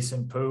like face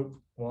and poop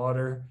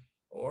water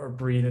or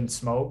breathing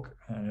smoke.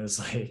 And it was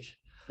like,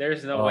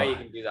 there's no way you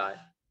can do that.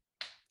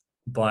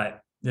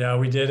 But yeah,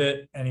 we did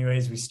it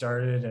anyways. We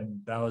started,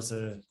 and that was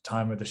the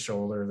time with the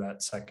shoulder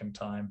that second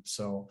time.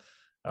 So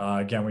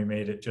again, we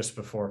made it just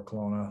before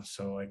Kelowna,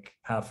 so like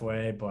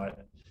halfway.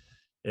 But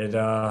it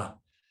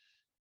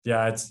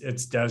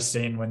it's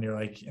devastating when you're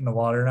like in the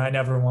water, and I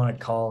never want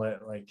to call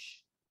it like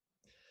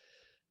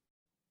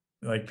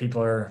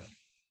people are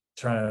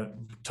trying to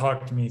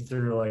talk to me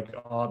through like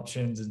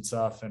options and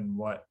stuff, and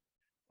what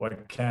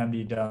can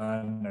be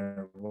done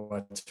or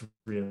what's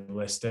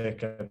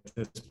realistic at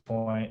this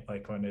point.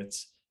 Like when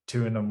it's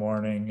 2 a.m.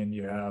 and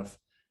you have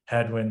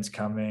headwinds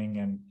coming,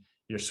 and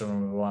you're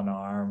swimming with one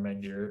arm,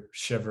 and you're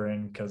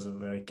shivering because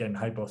of like getting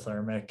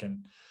hypothermic.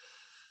 And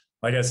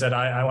like I said,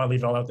 I want to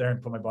leave it all out there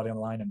and put my body on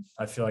the line, and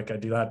I feel like I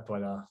do that,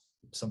 but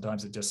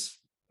sometimes it just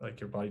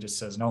like your body just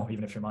says no,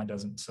 even if your mind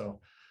doesn't.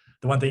 So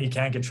the one thing you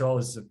can control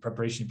is the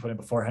preparation you put in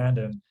beforehand,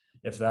 and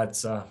if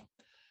that's up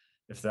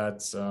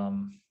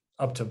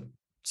to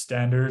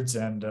standards,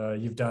 and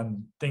you've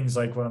done things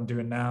like what I'm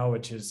doing now,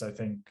 which is I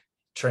think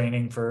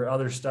training for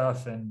other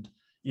stuff, and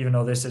even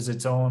though this is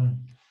its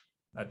own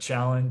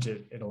challenge,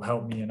 it'll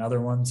help me in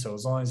other ones. So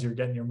as long as you're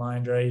getting your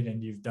mind right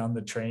and you've done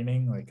the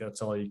training, like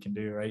that's all you can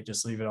do, right?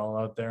 Just leave it all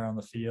out there on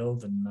the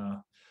field, and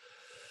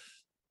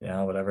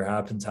whatever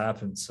happens.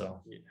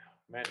 So yeah,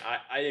 man,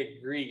 I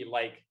agree.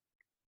 Like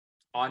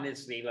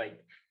honestly, like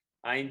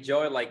I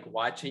enjoy like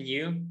watching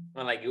you,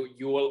 and like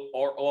you will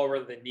all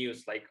over the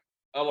news, like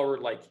all over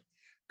like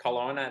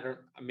Kelowna, I don't,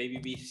 maybe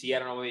BC, I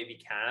don't know, maybe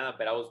Canada,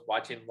 but I was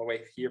watching my way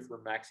here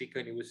from Mexico,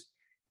 and it was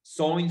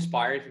so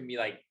inspired for me,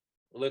 like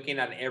looking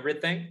at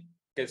everything,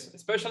 because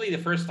especially the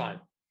first time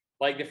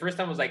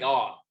was like,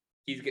 oh,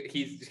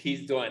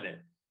 he's doing it,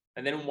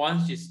 and then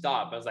once you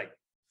stop, I was like,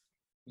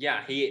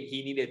 yeah,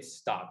 he needed to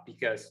stop,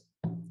 because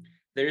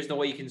there's no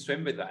way you can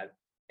swim with that.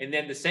 And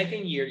then the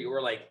second year, you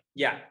were like,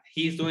 yeah,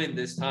 he's doing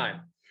this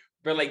time,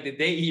 but like the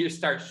day you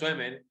start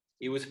swimming,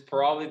 it was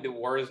probably the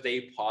worst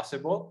day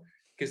possible.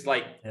 Because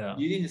like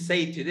you didn't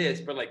say to this,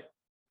 but like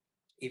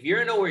if you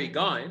don't know where you're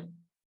going,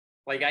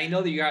 like I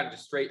know that you're on a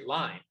straight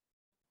line,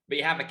 but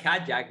you have a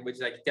kayak which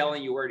is like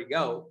telling you where to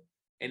go,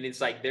 and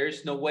it's like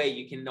there's no way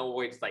you can know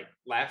where it's like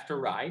left or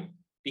right,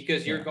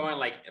 because you're going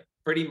like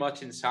pretty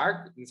much in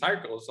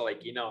circles. So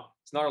like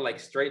it's not like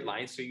straight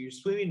lines, so you're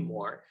swimming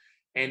more,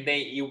 and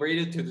then you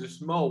waited to the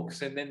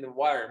smokes and then the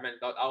water. Man,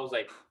 I was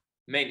like,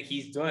 man,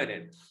 he's doing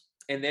it.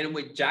 And then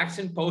with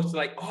Jackson posted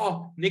like,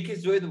 oh, Nick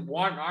is doing the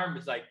one arm,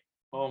 it's like,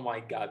 oh my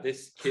God,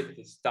 this kid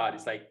is stud.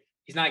 It's like,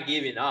 he's not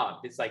giving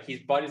up. It's like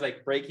his body's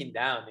like breaking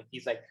down, and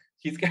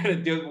he's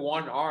gonna do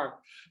one arm.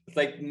 It's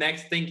like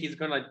next thing he's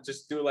gonna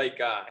just do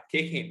like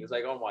kicking. It's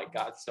like, oh my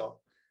God. So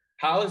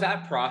how is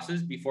that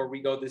process before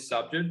we go this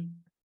subject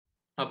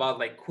about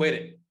like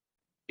quitting?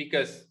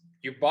 Because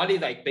your body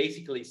like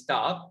basically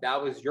stopped.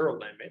 That was your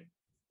limit.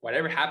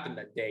 Whatever happened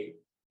that day,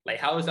 like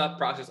how is that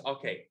process?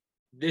 Okay,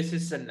 this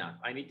is enough.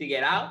 I need to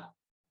get out.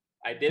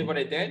 I did what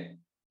I did.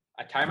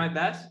 I tried my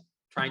best,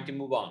 trying to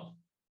move on.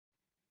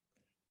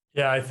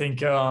 Yeah, I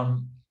think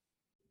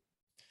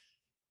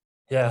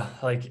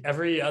like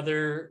every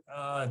other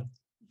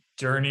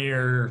journey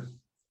or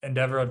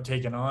endeavor I've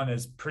taken on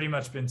has pretty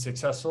much been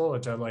successful,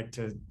 which I'd like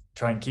to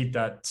try and keep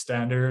that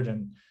standard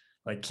and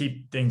like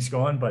keep things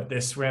going. But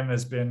this swim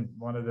has been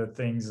one of the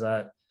things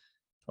that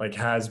like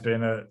has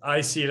been I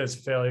see it as a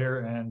failure,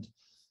 and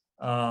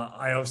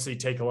I obviously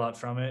take a lot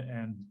from it.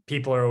 And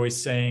people are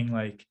always saying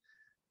like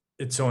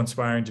it's so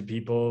inspiring to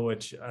people,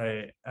 which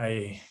I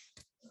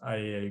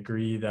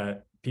agree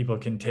that people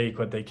can take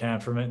what they can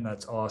from it, and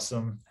that's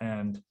awesome.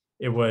 And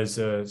it was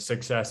a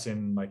success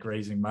in like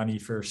raising money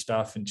for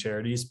stuff and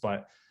charities.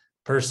 But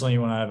personally,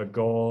 when I have a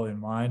goal in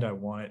mind, I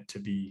want it to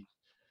be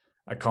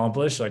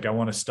accomplished. Like I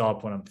want to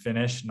stop when I'm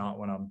finished, not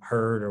when I'm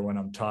hurt or when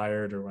I'm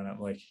tired or when I'm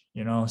like,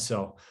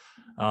 so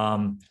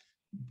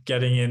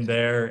getting in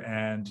there,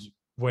 and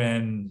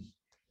when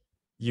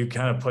you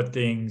kind of put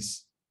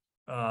things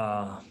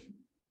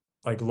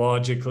like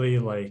logically,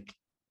 like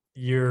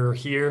you're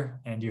here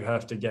and you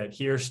have to get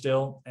here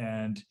still,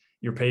 and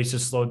your pace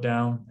is slowed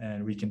down,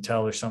 and we can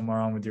tell there's something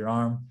wrong with your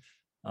arm.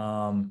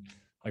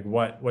 Like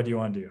what do you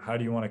want to do? How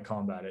do you want to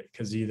combat it?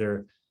 Because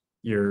either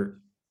you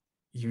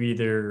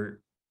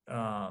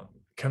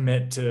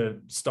commit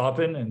to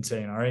stopping and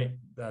saying, all right,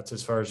 that's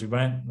as far as we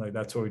went, like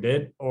that's what we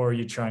did, or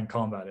you try and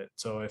combat it.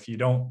 So if you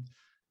don't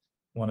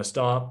want to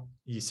stop,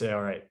 you say,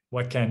 all right,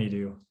 what can you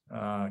do?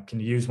 Can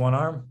you use one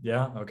arm?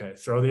 Yeah, okay,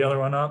 throw the other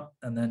one up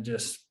and then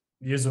just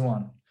use the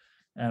one,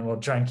 and we'll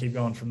try and keep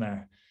going from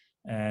there.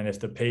 And if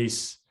the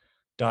pace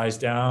dies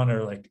down,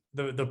 or like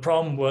the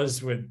problem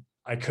was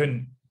I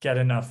couldn't get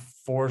enough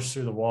force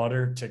through the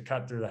water to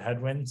cut through the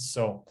headwinds,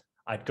 so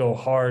I'd go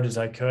hard as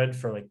I could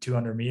for like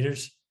 200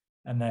 meters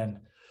and then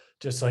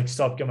just like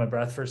stop, get my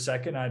breath for a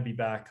second. I'd be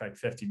back like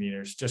 50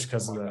 meters just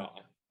because of the,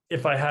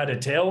 if I had a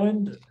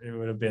tailwind, it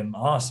would have been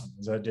awesome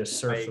because I'd just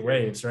surf the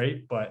waves,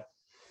 right? But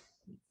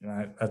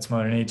that's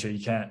Mother Nature.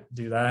 You can't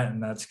do that.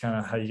 And that's kind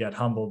of how you get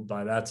humbled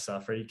by that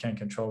stuff, right? You can't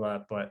control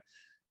that. But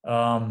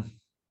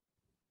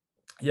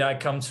yeah, it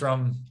comes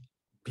from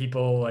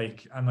people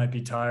like I might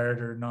be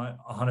tired or not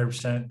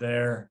 100%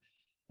 there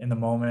in the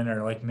moment,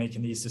 or like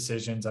making these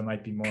decisions. I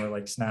might be more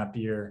like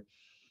snappier,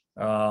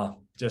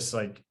 just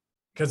like,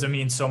 because it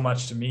means so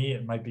much to me.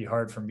 It might be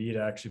hard for me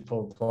to actually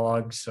pull the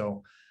plug.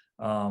 So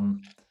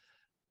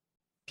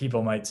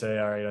people might say,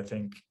 all right, I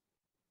think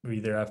we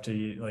either have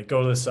to like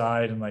go to the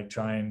side and like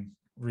try and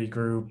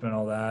regroup and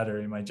all that, or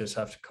you might just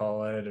have to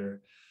call it.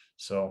 Or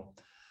so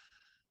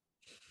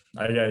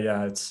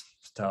yeah, it's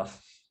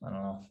tough. I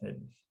don't know.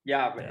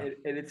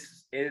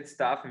 It's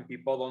tough, and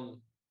people don't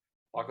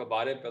talk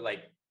about it, but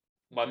like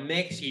what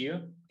makes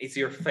you is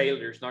your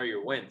failures, not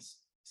your wins.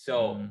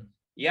 So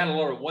you had a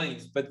lot of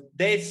wins, but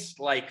this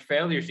like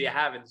failures you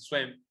have in the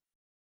swim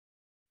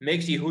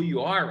makes you who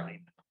you are right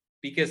now,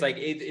 because like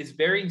it's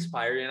very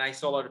inspiring. And I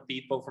saw a lot of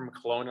people from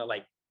Kelowna,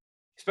 like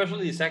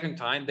especially the second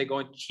time, they go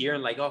and cheer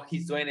and like, oh,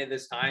 he's doing it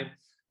this time,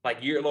 like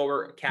you're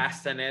lower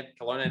casting it.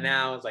 Kelowna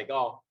now is like,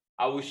 oh,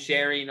 I was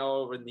sharing all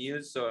over the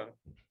news. So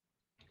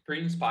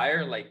pretty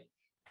inspired, like,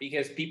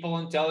 because people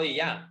don't tell you,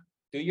 yeah,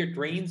 do your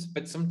dreams,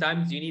 but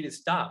sometimes you need to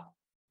stop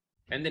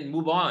and then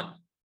move on.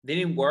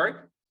 Didn't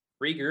work,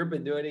 regroup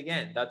and do it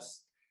again.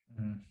 That's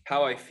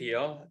how I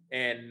feel.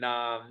 And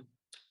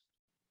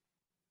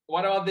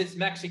what about this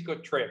Mexico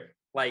trip?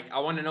 Like, I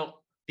want to know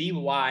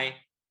why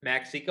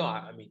Mexico.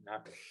 I mean,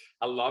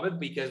 I love it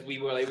because we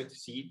were able to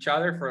see each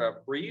other for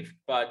a brief,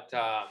 but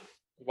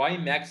why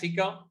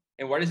Mexico?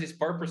 And what is this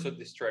purpose of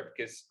this trip?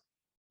 Because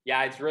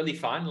yeah, it's really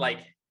fun. Like,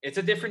 it's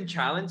a different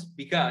challenge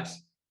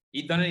because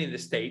you've done it in the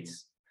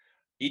States,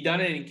 you've done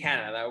it in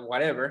Canada,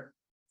 whatever,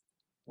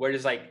 where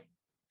it's like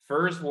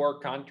first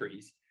world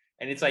countries,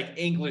 and it's like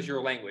English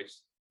your language.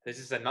 This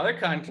is another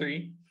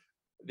country.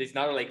 It's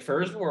not like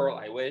first world,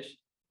 I wish,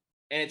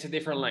 and it's a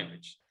different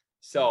language.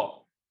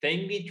 So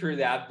take me through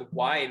that, the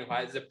why, and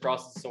why is the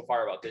process so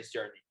far about this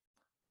journey?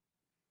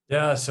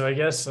 Yeah, so I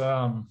guess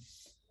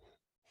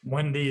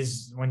when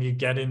you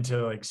get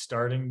into like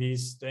starting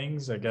these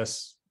things, I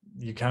guess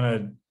you kind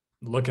of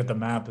look at the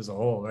map as a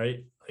whole,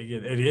 right? Like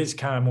it is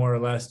kind of more or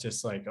less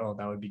just like, oh,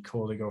 that would be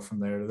cool to go from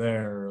there to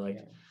there, or like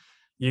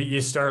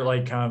you start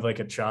like kind of like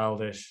a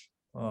childish,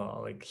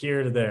 like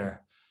here to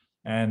there.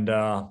 And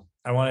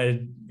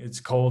it's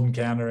cold in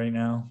Canada right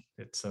now.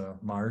 It's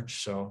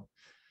March, so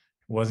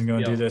wasn't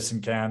going to do this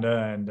in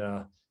Canada.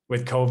 And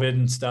with COVID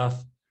and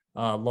stuff,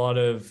 a lot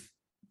of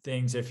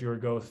things, if you were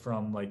to go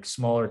from like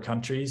smaller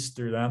countries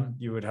through them,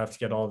 you would have to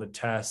get all the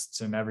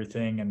tests and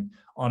everything, and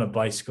on a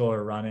bicycle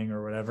or running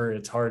or whatever,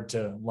 it's hard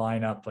to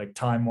line up like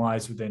time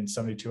wise within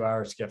 72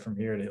 hours to get from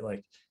here to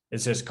like,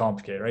 it's just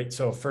complicated, right?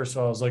 So first of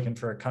all, I was looking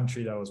for a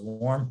country that was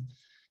warm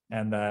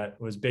and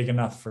that was big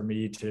enough for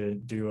me to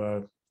do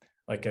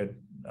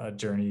a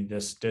journey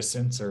this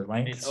distance or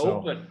length. It's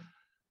open.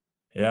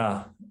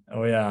 Yeah.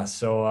 Oh yeah.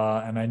 So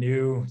and I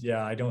knew,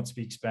 I don't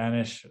speak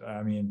Spanish.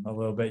 I mean, a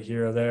little bit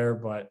here or there,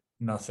 but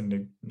nothing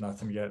to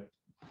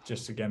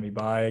get me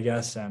by, I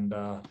guess. And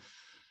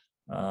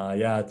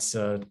it's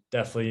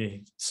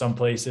definitely, some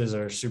places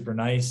are super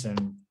nice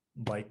and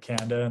like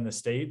Canada and the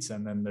States,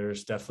 and then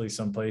there's definitely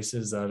some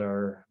places that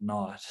are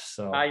not.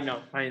 So I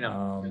know.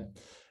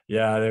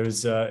 Yeah, there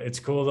was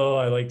it's cool though.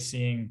 I like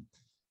seeing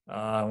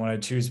when I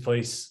choose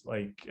place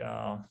like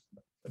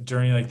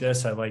journey like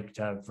this, I like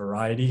to have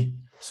variety.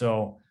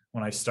 So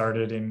when I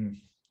started in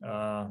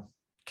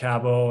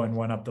Cabo and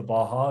went up the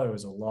Baja, it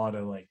was a lot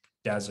of like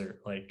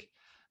desert, like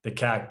the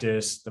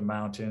cactus, the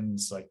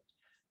mountains, like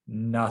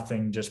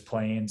nothing, just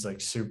plains,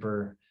 like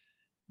super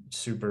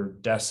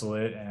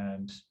desolate,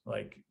 and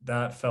like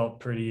that felt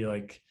pretty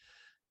like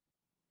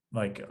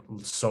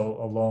so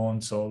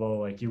alone, solo,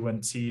 like you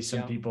wouldn't see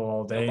some Yeah. people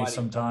all day Nobody.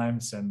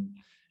 sometimes. And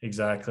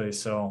exactly,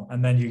 so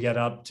and then you get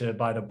up to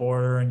by the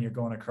border and you're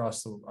going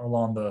across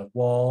along the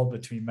wall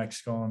between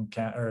Mexico and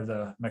or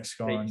the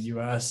Mexico and States.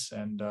 US,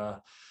 and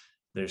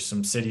there's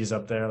some cities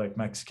up there like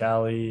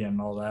Mexicali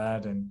and all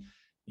that, and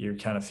you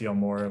kind of feel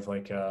more of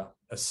like a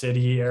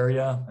city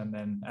area. And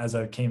then as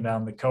I came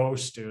down the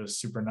coast, it was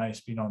super nice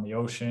being on the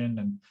ocean.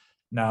 And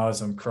now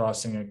as I'm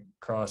crossing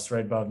across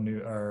right above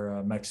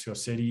Mexico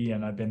City,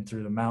 and I've been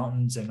through the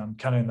mountains, and I'm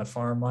kind of in the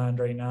farmland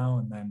right now.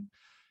 And then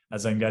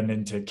as I'm getting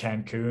into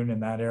Cancun in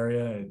that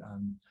area,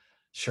 I'm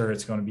sure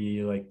it's going to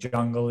be like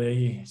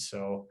jungly.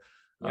 So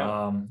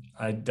Yeah.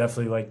 I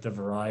definitely like the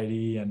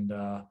variety. And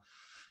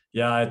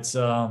yeah, it's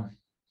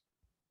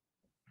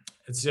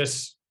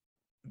just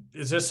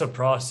a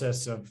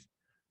process of,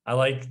 I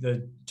like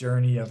the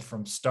journey of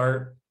from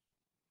start,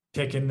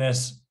 picking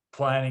this,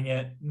 planning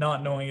it,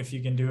 not knowing if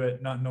you can do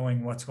it, not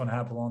knowing what's going to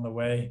happen along the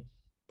way,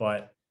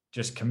 but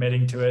just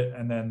committing to it.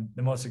 And then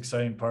the most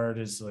exciting part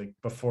is like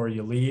before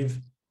you leave,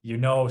 you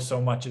know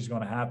so much is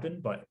going to happen,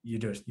 but you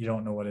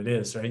don't know what it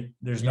is, right?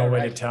 There's Yeah, no way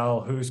to right.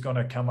 tell who's going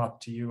to come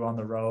up to you on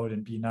the road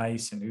and be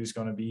nice, and who's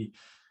going to be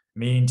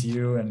mean to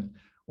you, and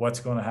what's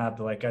going to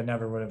happen. Like I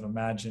never would have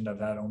imagined. I've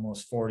had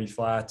almost 40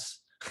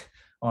 flats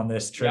on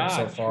this trip so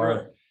Yeah, true.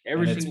 far,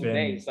 Every and it's single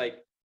day. been, It's like,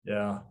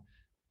 yeah.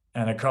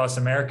 And across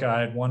America, I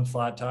had one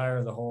flat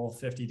tire the whole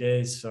 50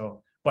 days.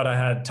 So, but I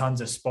had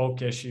tons of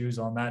spoke issues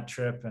on that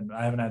trip, and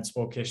I haven't had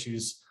spoke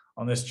issues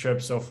on this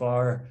trip so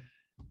far.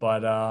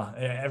 But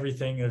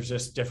everything, there's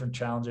just different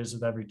challenges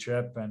with every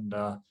trip. And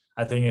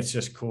I think it's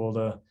just cool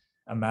to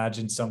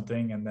imagine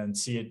something and then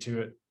see it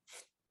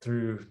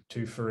through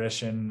to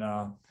fruition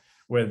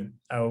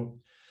without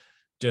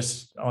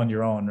just on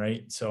your own,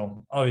 right?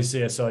 So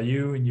obviously I saw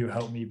you and you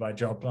helped me by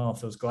dropping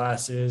off those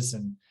glasses,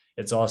 and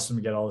it's awesome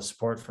to get all the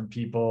support from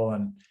people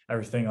and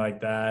everything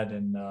like that.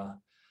 And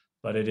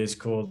but it is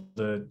cool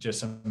to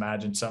just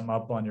imagine something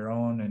up on your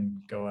own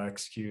and go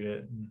execute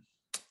it and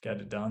get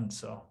it done.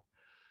 So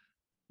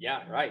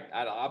yeah, right.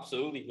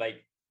 Absolutely.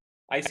 Like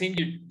I seen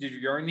your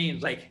journey,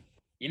 and like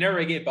you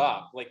never give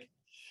up. Like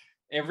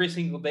every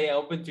single day I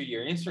open to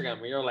your Instagram,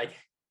 and you're like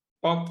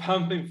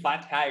pumping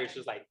flat tires,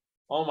 just like,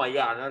 oh my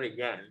God, not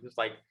again. Just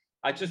like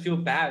I just feel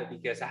bad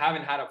because I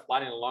haven't had a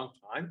flat in a long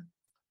time,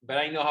 but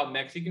I know how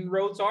Mexican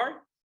roads are.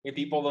 And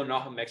people don't know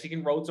how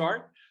Mexican roads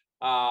are.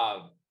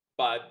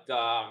 But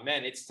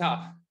man, it's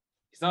tough.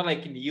 It's not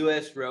like in the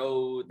US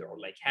road or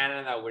like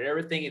Canada where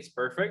everything is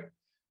perfect.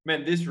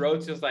 Man, this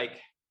road's just like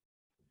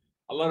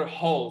a lot of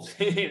holes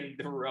in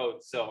the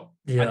road. So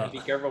I have yeah. to be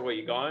careful where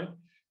you're going,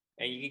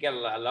 and you can get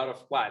a lot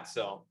of flats.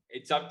 So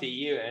it's up to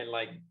you. And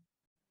like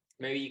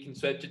maybe you can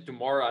switch it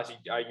tomorrow as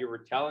you were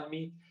telling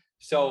me.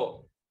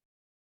 So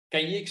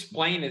can you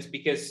explain this?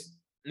 Because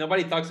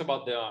nobody talks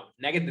about the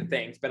negative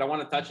things, but I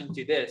want to touch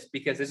into this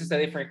because this is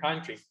a different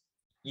country.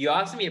 You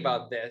asked me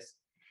about this.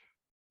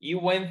 You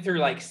went through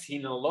like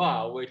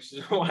Sinaloa, which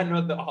is one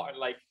of the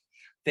like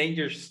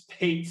dangerous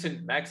states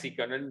in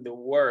Mexico and in the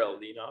world,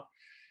 you know.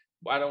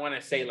 I don't want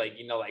to say like,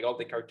 you know, like all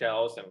the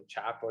cartels and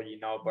Chapo, you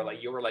know, but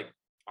like you were like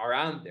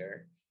around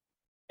there.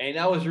 And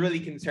that was really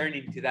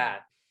concerning to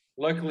that.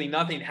 Luckily,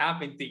 nothing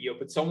happened to you,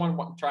 but someone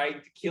tried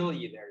to kill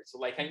you there. So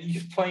like, can you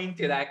explain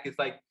to that? Because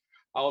like,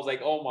 I was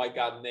like, oh my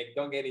God, Nick,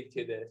 don't get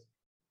into this.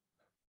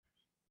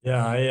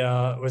 Yeah,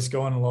 I was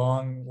going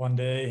along one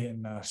day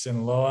in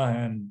Sinaloa,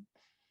 and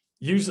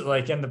usually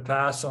like in the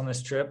past on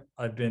this trip,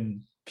 I've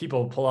been,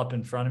 people pull up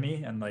in front of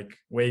me and like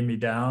weigh me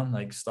down,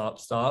 like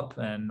stop,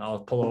 and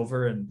I'll pull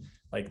over, and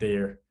like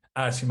they're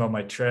asking about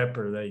my trip,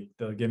 or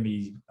they'll give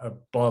me a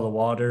bottle of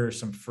water or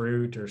some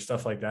fruit or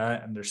stuff like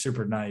that, and they're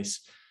super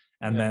nice.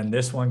 And Yeah. then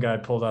this one guy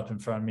pulled up in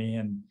front of me,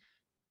 and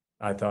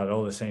I thought,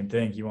 oh, the same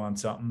thing. He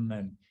wants something.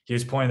 And he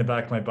was pointing the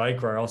back of my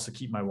bike where I also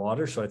keep my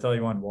water. So I thought he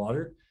wanted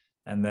water.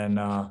 And then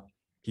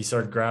he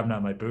started grabbing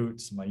at my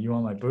boots. I'm like, you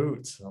want my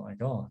boots? I'm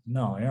like, oh,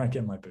 no, you're not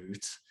getting my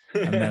boots.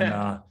 And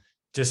then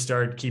just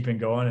started keeping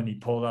going. And he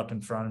pulled up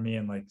in front of me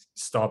and like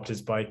stopped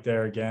his bike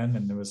there again.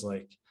 And it was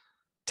like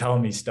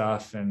telling me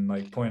stuff and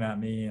like pointing at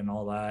me and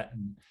all that.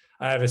 And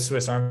I have a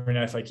Swiss Army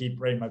knife I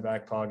keep right in my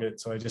back pocket.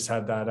 So I just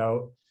had that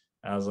out.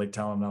 I was like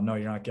telling him, no,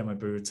 you're not getting my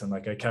boots. And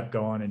like I kept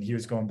going, and he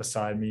was going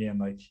beside me and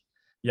like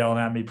yelling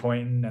at me,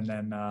 pointing. And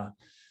then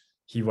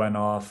he went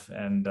off,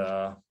 and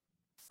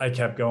I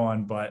kept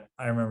going. But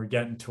I remember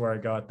getting to where I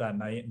got that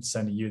night and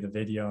sending you the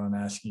video and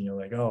asking you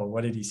like, oh,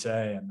 what did he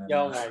say? And then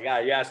Oh my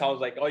God. Yeah. So I was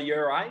like, oh,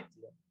 you're right.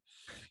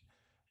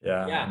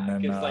 yeah. Yeah. And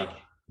then Because like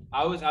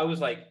I was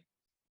like,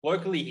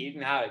 luckily he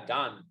didn't have it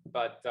done.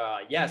 But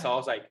yeah, so I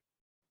was like,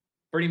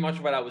 pretty much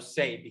what I was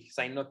saying, because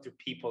I know through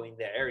people in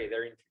the area,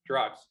 they're into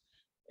drugs.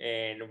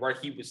 And what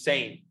he was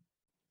saying,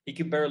 he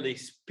could barely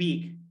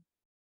speak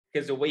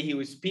because the way he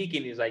was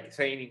speaking is like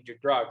saying into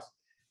drugs.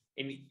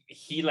 And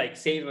he like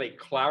said like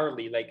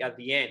clearly, like at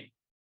the end,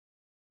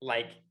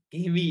 like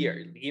give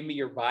me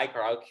your bike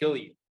or I'll kill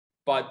you.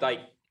 But like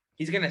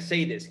he's gonna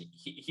say this,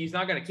 he's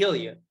not gonna kill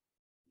you,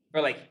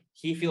 but like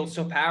he feels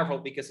so powerful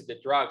because of the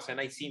drugs. And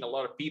I've seen a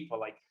lot of people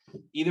like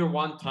either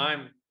one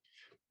time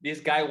this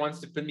guy wants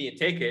to put me a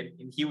ticket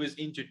and he was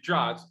into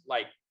drugs,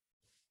 like,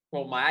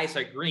 well, my eyes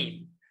are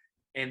green.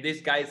 And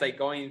this guy's like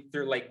going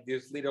through like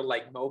this little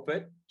like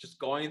moped, just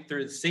going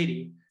through the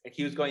city, and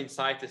he was going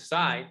side to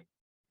side.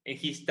 And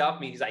he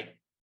stopped me. He's like,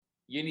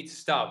 you need to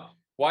stop.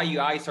 Why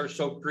your eyes are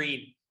so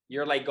green?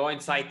 You're like going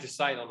side to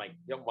side. I'm like,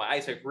 yo, my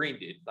eyes are green,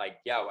 dude. Like,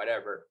 yeah,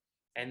 whatever.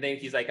 And then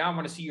he's like, I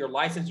want to see your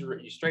license and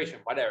registration,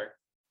 whatever.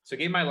 So I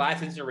gave my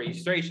license and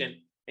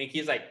registration, and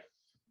he's like,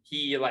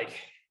 he like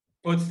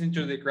puts it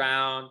into the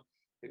ground,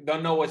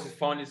 don't know where his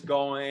phone is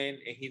going.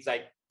 And he's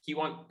like, he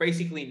want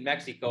basically in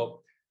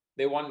Mexico,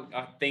 they want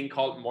a thing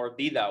called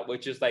mordida,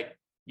 which is like,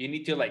 you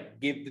need to like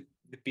give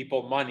the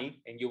people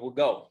money and you will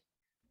go.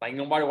 Like,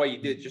 no matter what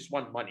you do, just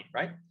want money,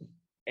 right?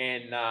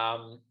 And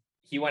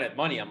he wanted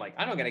money. I'm like,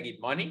 I'm not gonna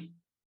give money.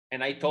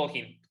 And I told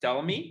him,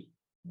 tell me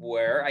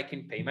where I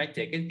can pay my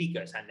ticket,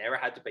 because I never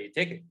had to pay a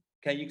ticket.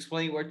 Can you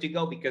explain where to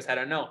go? Because I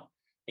don't know.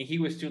 And he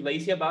was too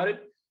lazy about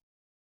it.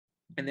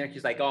 And then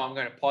he's like, oh, I'm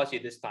gonna pause you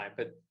this time,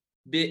 but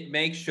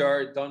make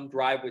sure don't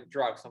drive with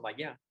drugs. I'm like,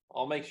 yeah,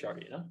 I'll make sure,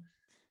 you know.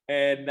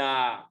 And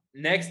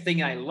next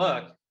thing I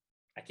look,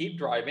 I keep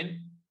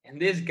driving,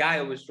 and this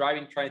guy was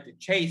driving trying to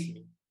chase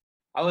me.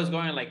 I was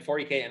going like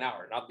 40K an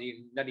hour, not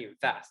even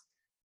fast.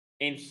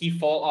 And he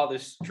fall out the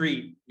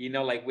street, you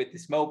know, like with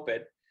this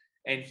moped.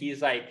 And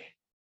he's like,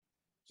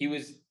 he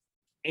was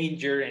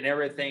injured and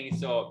everything.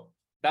 So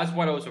that's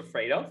what I was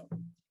afraid of.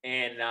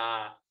 And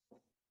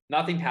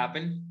nothing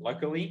happened,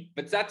 luckily.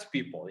 But that's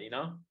people, you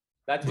know,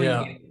 that's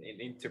when you get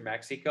into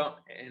Mexico.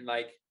 And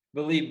like,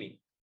 believe me,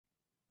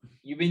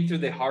 you've been through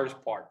the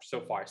hardest part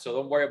so far. So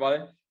don't worry about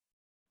it.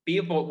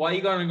 People, what are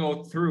you going to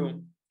go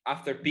through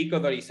after Pico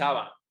de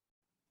Orizaba?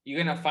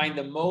 You're going to find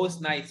the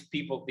most nice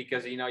people,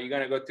 because, you know, you're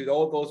going to go to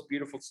all those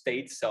beautiful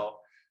states. So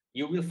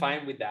you will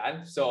find with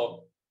that.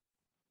 So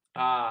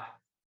why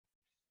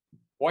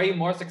are you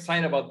most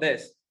excited about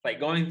this? Like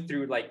going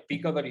through like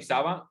Pico de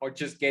Orizaba, or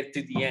just get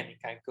to the end in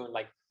Cancun,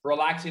 like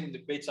relaxing in the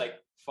beach, like,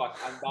 fuck,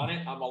 I've done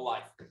it, I'm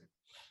alive.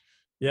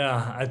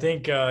 Yeah, I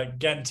think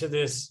getting to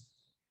this,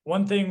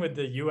 one thing with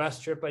the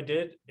US trip I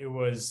did, it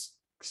was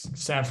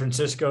San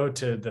Francisco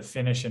to the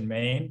finish in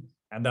Maine.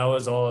 And that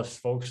was all I was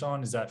focused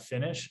on, is that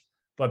finish.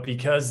 But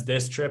because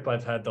this trip,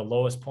 I've had the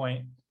lowest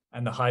point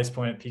and the highest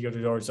point at Pico de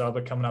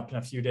Orizaba coming up in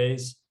a few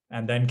days,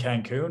 and then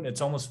Cancun,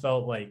 it's almost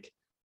felt like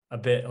a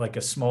bit like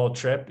a small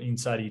trip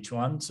inside each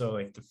one. So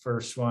like the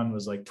first one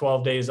was like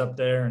 12 days up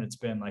there, and it's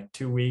been like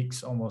 2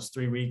 weeks, almost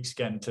 3 weeks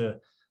getting to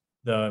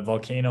the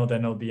volcano.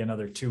 Then it'll be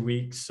another 2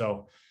 weeks.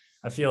 So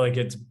I feel like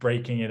it's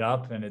breaking it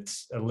up, and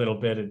it's a little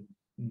bit of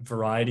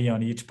variety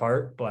on each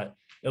part, but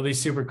it'll be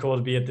super cool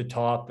to be at the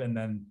top. And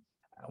then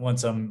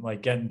once I'm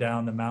like getting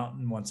down the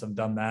mountain, once I'm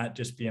done that,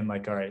 just being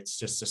like, all right, it's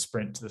just a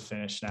sprint to the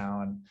finish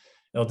now. And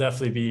it'll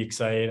definitely be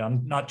exciting.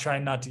 I'm not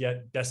trying not to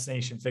get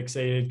destination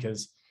fixated,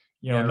 because,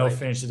 you know, no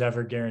finish is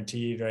ever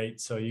guaranteed,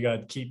 right? So you got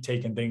to keep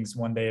taking things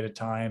one day at a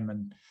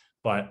time.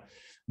 But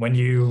when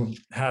you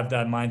have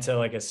that mindset,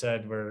 like I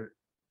said, where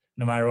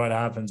no matter what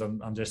happens,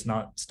 I'm just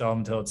not stopping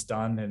until it's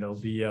done. It'll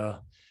be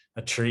a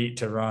treat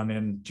to run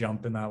and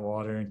jump in that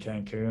water in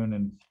Cancun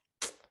and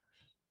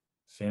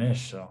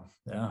finish. So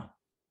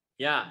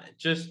yeah,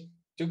 just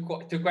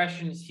two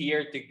questions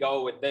here to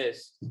go with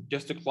this,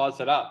 just to close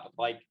it up.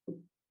 Like,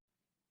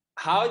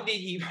 how did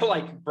you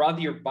like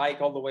brought your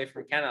bike all the way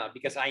from Canada?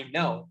 Because I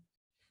know,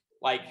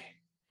 like,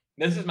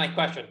 this is my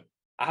question.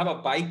 I have a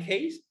bike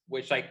case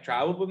which like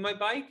traveled with my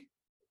bike,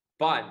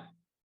 but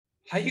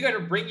how are you gonna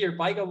bring your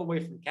bike all the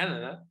way from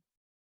Canada?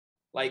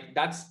 Like,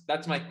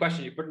 that's my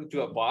question. You put it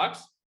into a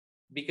box,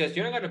 because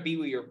you're not gonna be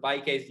with your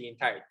bike case the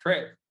entire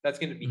trip. That's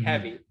gonna be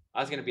heavy.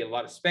 That's gonna be a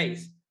lot of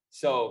space.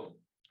 So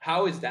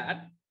how is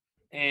that?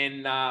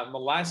 And my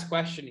last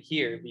question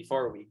here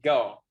before we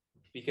go,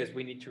 because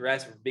we need to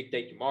rest for big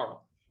day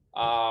tomorrow.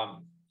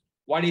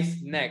 What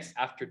is next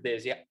after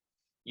this? Yeah,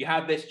 you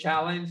have this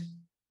challenge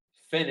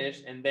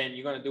finished, and then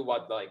you're gonna do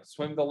what? Like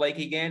swim the lake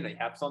again? Like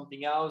have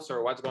something else,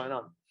 or what's going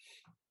on?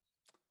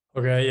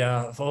 Okay,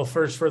 yeah. Well,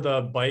 first for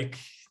the bike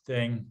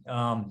thing,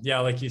 yeah,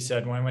 like you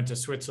said, when I went to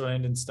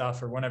Switzerland and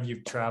stuff, or whenever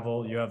you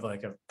travel, you have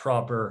like a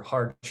proper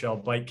hard shell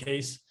bike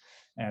case,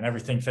 and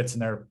everything fits in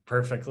there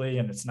perfectly,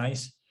 and it's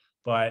nice.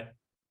 But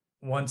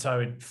once I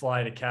would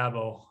fly to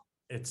Cabo,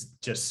 it's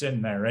just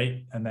sitting there,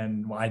 right? And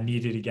then I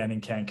need it again in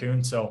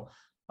Cancun, so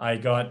I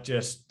got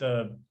just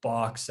the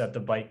box that the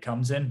bike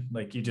comes in.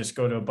 Like, you just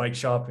go to a bike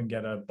shop and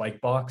get a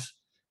bike box,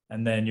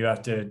 and then you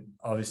have to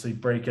obviously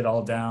break it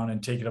all down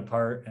and take it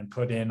apart and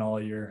put in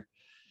all your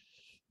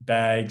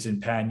bags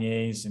and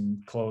panniers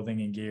and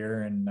clothing and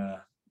gear and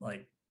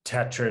like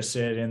Tetris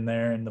it in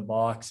there in the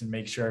box and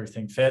make sure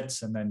everything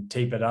fits, and then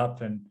tape it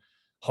up and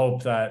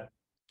hope that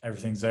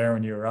everything's there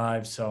when you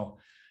arrive. So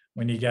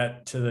when you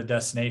get to the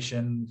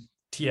destination,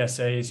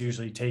 TSA is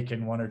usually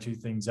taking one or two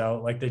things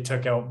out. Like they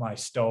took out my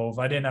stove.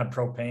 I didn't have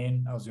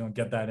propane. I was going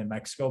to get that in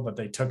Mexico, but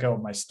they took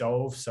out my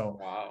stove. So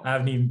Wow. I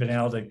haven't even been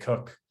able to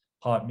cook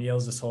hot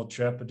meals this whole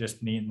trip. I've just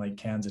been eating like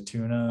cans of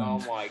tuna. Oh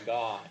my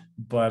God.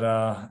 But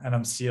and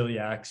I'm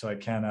celiac, so I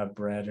can't have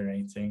bread or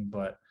anything.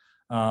 But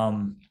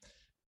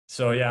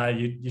so yeah,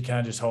 you kind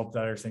of just hope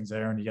that everything's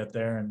there when you get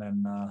there. And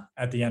then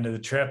at the end of the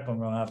trip, I'm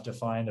gonna have to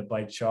find a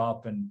bike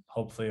shop and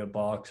hopefully a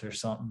box or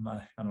something.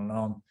 I don't know.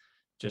 I'm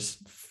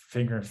just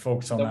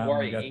focus on Don't that when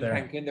we worry, get in there.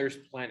 Cancun, there's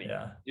plenty.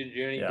 Yeah. You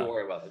don't need to Yeah.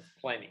 worry about it. There's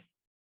plenty.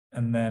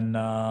 And then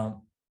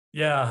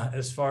yeah,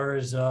 as far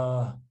as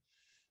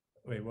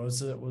wait, what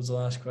was it? What was the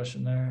last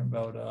question there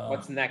about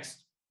What's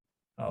next?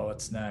 oh,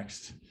 what's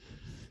next?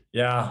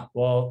 Yeah,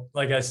 well,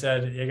 like I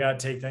said, you got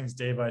to take things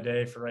day by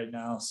day for right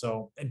now.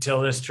 So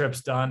until this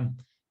trip's done,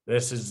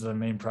 this is the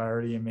main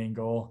priority and main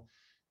goal.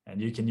 And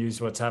you can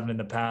use what's happened in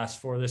the past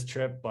for this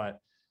trip, but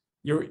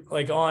you're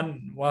like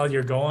on while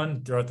you're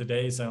going throughout the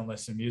days, I don't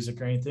listen to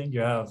music or anything. You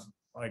have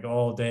like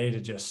all day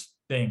to just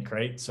think,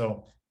 right?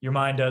 So your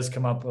mind does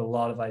come up with a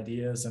lot of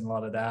ideas and a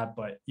lot of that,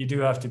 but you do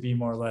have to be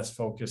more or less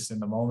focused in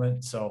the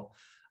moment. So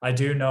I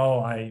do know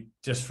I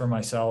just for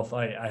myself,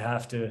 I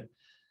have to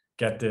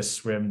get this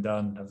swim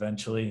done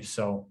eventually.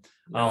 So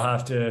I'll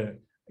have to,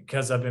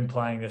 because I've been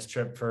planning this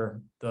trip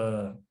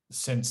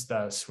since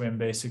the swim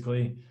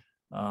basically.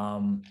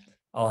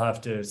 I'll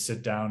have to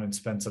sit down and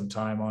spend some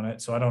time on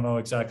it. So I don't know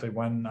exactly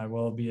when I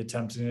will be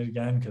attempting it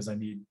again because I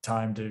need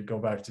time to go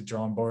back to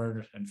drawing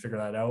board and figure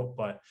that out.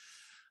 But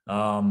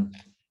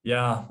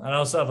yeah, and I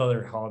also have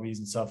other hobbies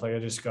and stuff. Like I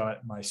just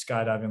got my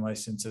skydiving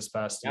license this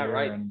past year,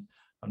 right. and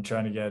I'm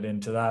trying to get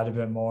into that a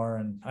bit more.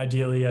 And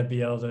ideally, I'd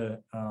be able to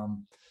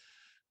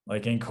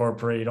like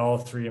incorporate all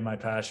three of my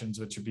passions,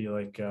 which would be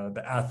like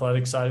the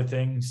athletic side of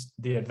things,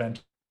 the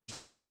adventure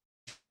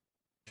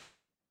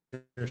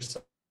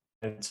side,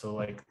 so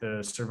like the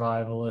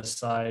survivalist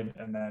side,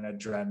 and then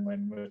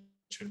adrenaline,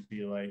 which would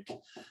be like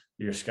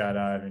your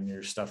skydiving,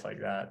 your stuff like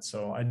that.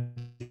 So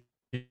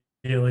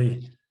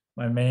ideally,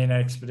 my main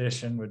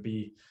expedition would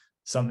be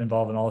something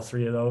involving all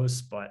three of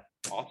those. But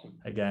Awesome.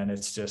 again,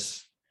 it's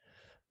just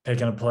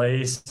picking a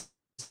place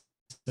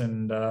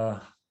and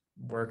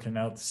working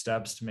out the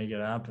steps to make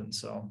it happen.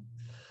 So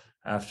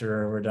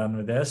after we're done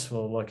with this,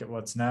 we'll look at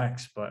what's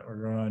next, but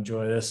we're going to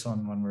enjoy this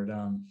one when we're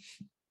done.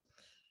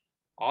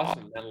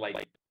 Awesome. And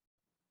like,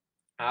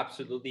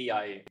 absolutely.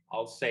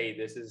 I'll say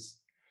it's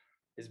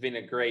been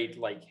a great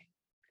like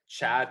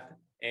chat,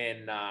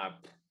 and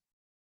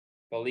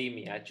believe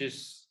me, I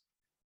just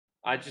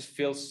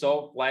feel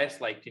so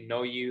blessed like to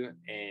know you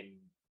and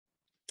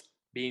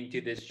being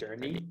to this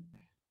journey.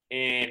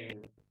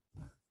 And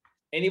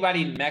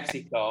anybody in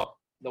Mexico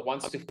that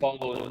wants to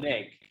follow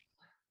Nick,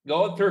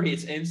 go through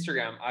his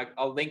Instagram.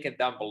 I'll link it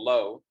down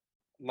below,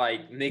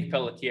 like Nick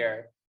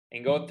Pelletier,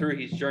 and go through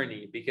his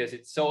journey because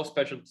it's so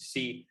special to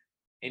see.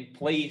 And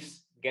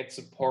please get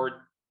support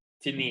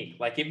to Nick.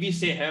 Like if you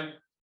see him,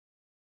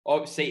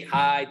 say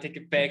hi, take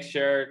a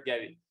picture,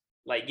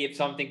 give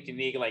something to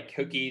Nick, like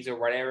cookies or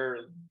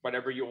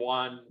whatever you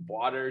want,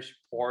 water,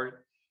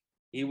 support.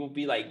 He will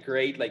be like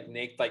great, like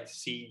Nick, like to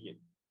see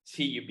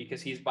you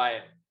because he's by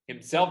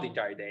himself the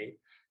entire day.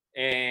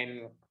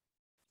 And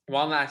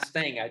one last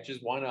thing, I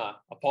just want to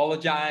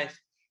apologize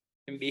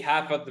in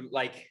behalf of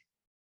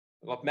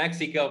of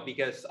Mexico,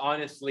 because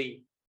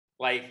honestly,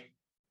 like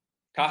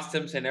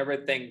customs and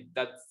everything,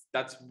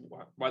 that's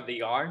what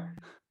they are,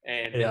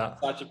 and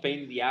it's such a pain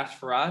in the ass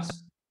for us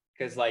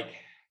because like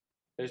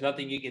there's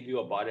nothing you can do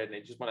about it. And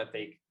I just want to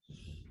take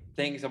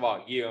things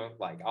about you.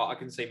 Like I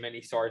can say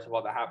many stories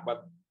about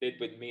what did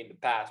with me in the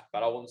past,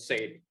 but I won't say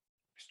it.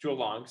 It's too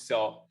long.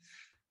 So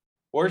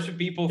where should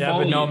people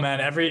follow but no, you? man,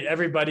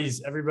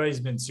 everybody's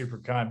been super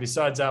kind.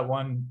 Besides that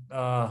one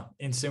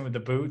incident with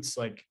the boots,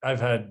 like I've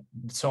had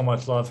so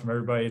much love from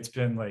everybody. It's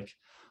been like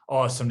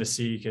awesome to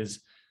see, because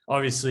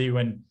obviously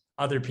when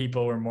other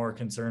people were more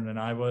concerned than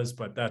I was,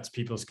 but that's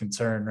people's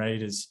concern,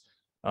 right? Is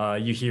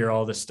you hear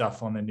all this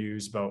stuff on the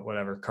news about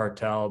whatever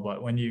cartel,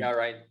 but when you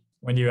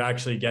when you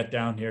actually get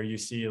down here, you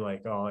see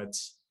like, oh,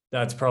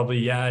 that's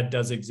probably, it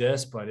does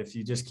exist, but if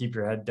you just keep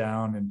your head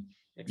down and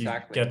you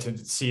get to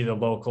see the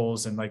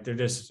locals, and like they're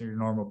just your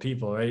normal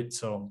people, right?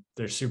 So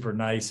they're super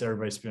nice.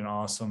 Everybody's been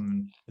awesome,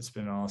 and it's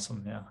been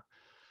awesome.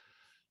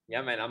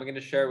 Yeah, man, I'm gonna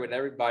share with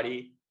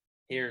everybody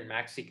here in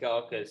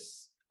Mexico,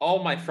 because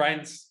all my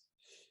friends,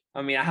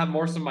 I mean, I have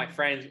most of my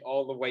friends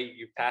all the way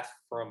you pass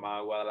from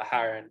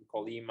Guadalajara and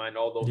Colima and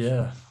all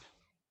those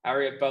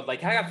area, but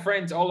like I have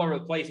friends all over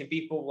the place, and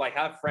people like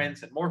have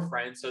friends and more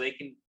friends, so they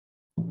can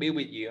be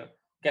with you.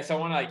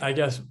 I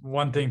guess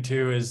one thing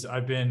too is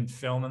I've been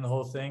filming the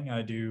whole thing.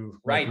 I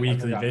do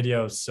weekly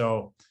videos.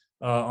 So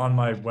on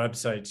my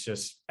website, it's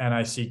just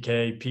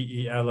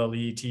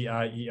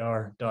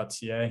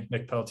nickpelletier.ca,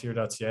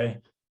 nickpelletier.ca.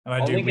 And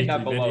I do weekly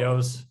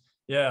videos.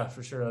 Yeah,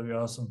 for sure. That'd be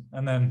awesome.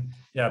 And then,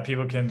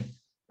 people can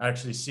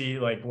actually see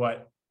like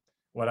what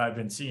I've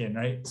been seeing,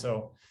 right?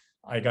 So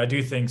like I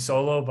do things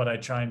solo, but I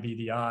try and be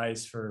the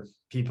eyes for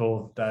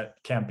people that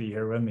can't be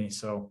here with me.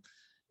 So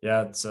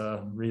yeah, it's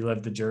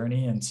relive the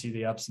journey and see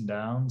the ups and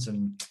downs,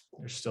 and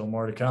there's still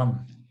more to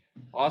come.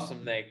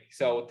 Awesome, Nick.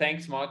 So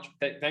thanks much.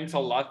 Thanks a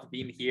lot for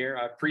being here.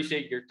 I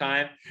appreciate your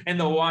time and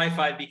the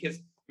Wi-Fi, because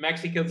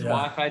Mexico's Yeah.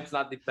 Wi-Fi is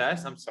not the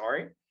best. I'm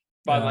sorry,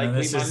 but And like we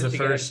this is managed the to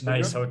get it first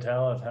nice through.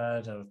 hotel I've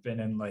had. I've been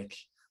in like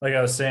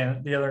I was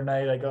saying the other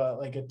night, I got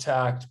like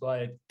attacked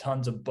by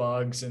tons of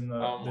bugs in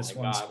Oh this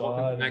my one God!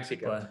 Welcome to spot,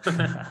 Mexico.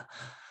 but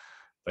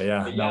but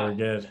yeah, But no, yeah, we're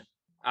good.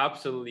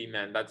 absolutely,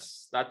 man.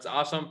 That's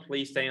awesome.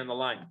 Please stay on the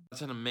line.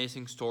 That's an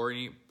amazing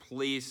story.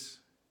 Please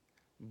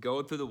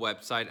go to the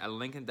website. I'll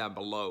link it down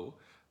below.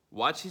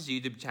 Watch his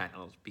YouTube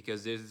channel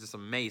because this is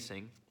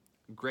amazing.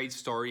 Great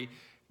story,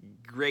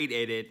 great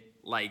edit.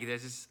 Like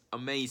this is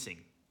amazing.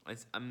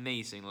 It's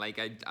amazing. Like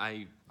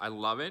I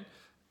love it.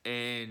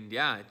 And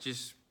yeah,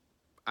 just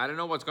I don't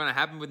know what's gonna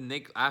happen with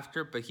Nick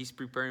after, but he's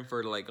preparing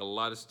for like a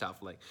lot of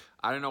stuff. Like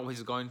I don't know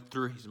what's going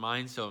through his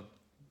mind. So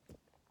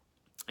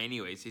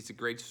anyways, it's a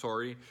great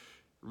story.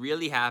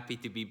 Really happy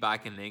to be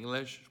back in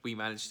English. We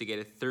managed to get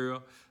it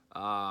through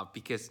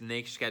because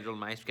Nick's schedule,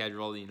 my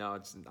schedule,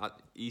 it's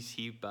not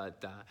easy,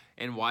 but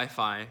and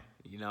Wi-Fi,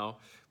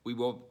 we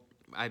will.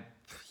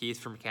 He's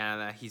from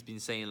Canada. He's been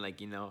saying like,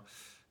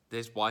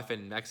 this Wi-Fi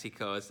in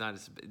Mexico is not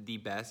the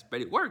best,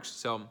 but it works.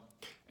 So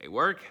it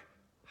worked.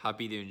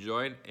 Happy to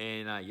enjoy it,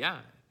 and yeah,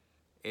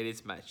 it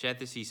is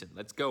Machete season.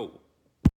 Let's go.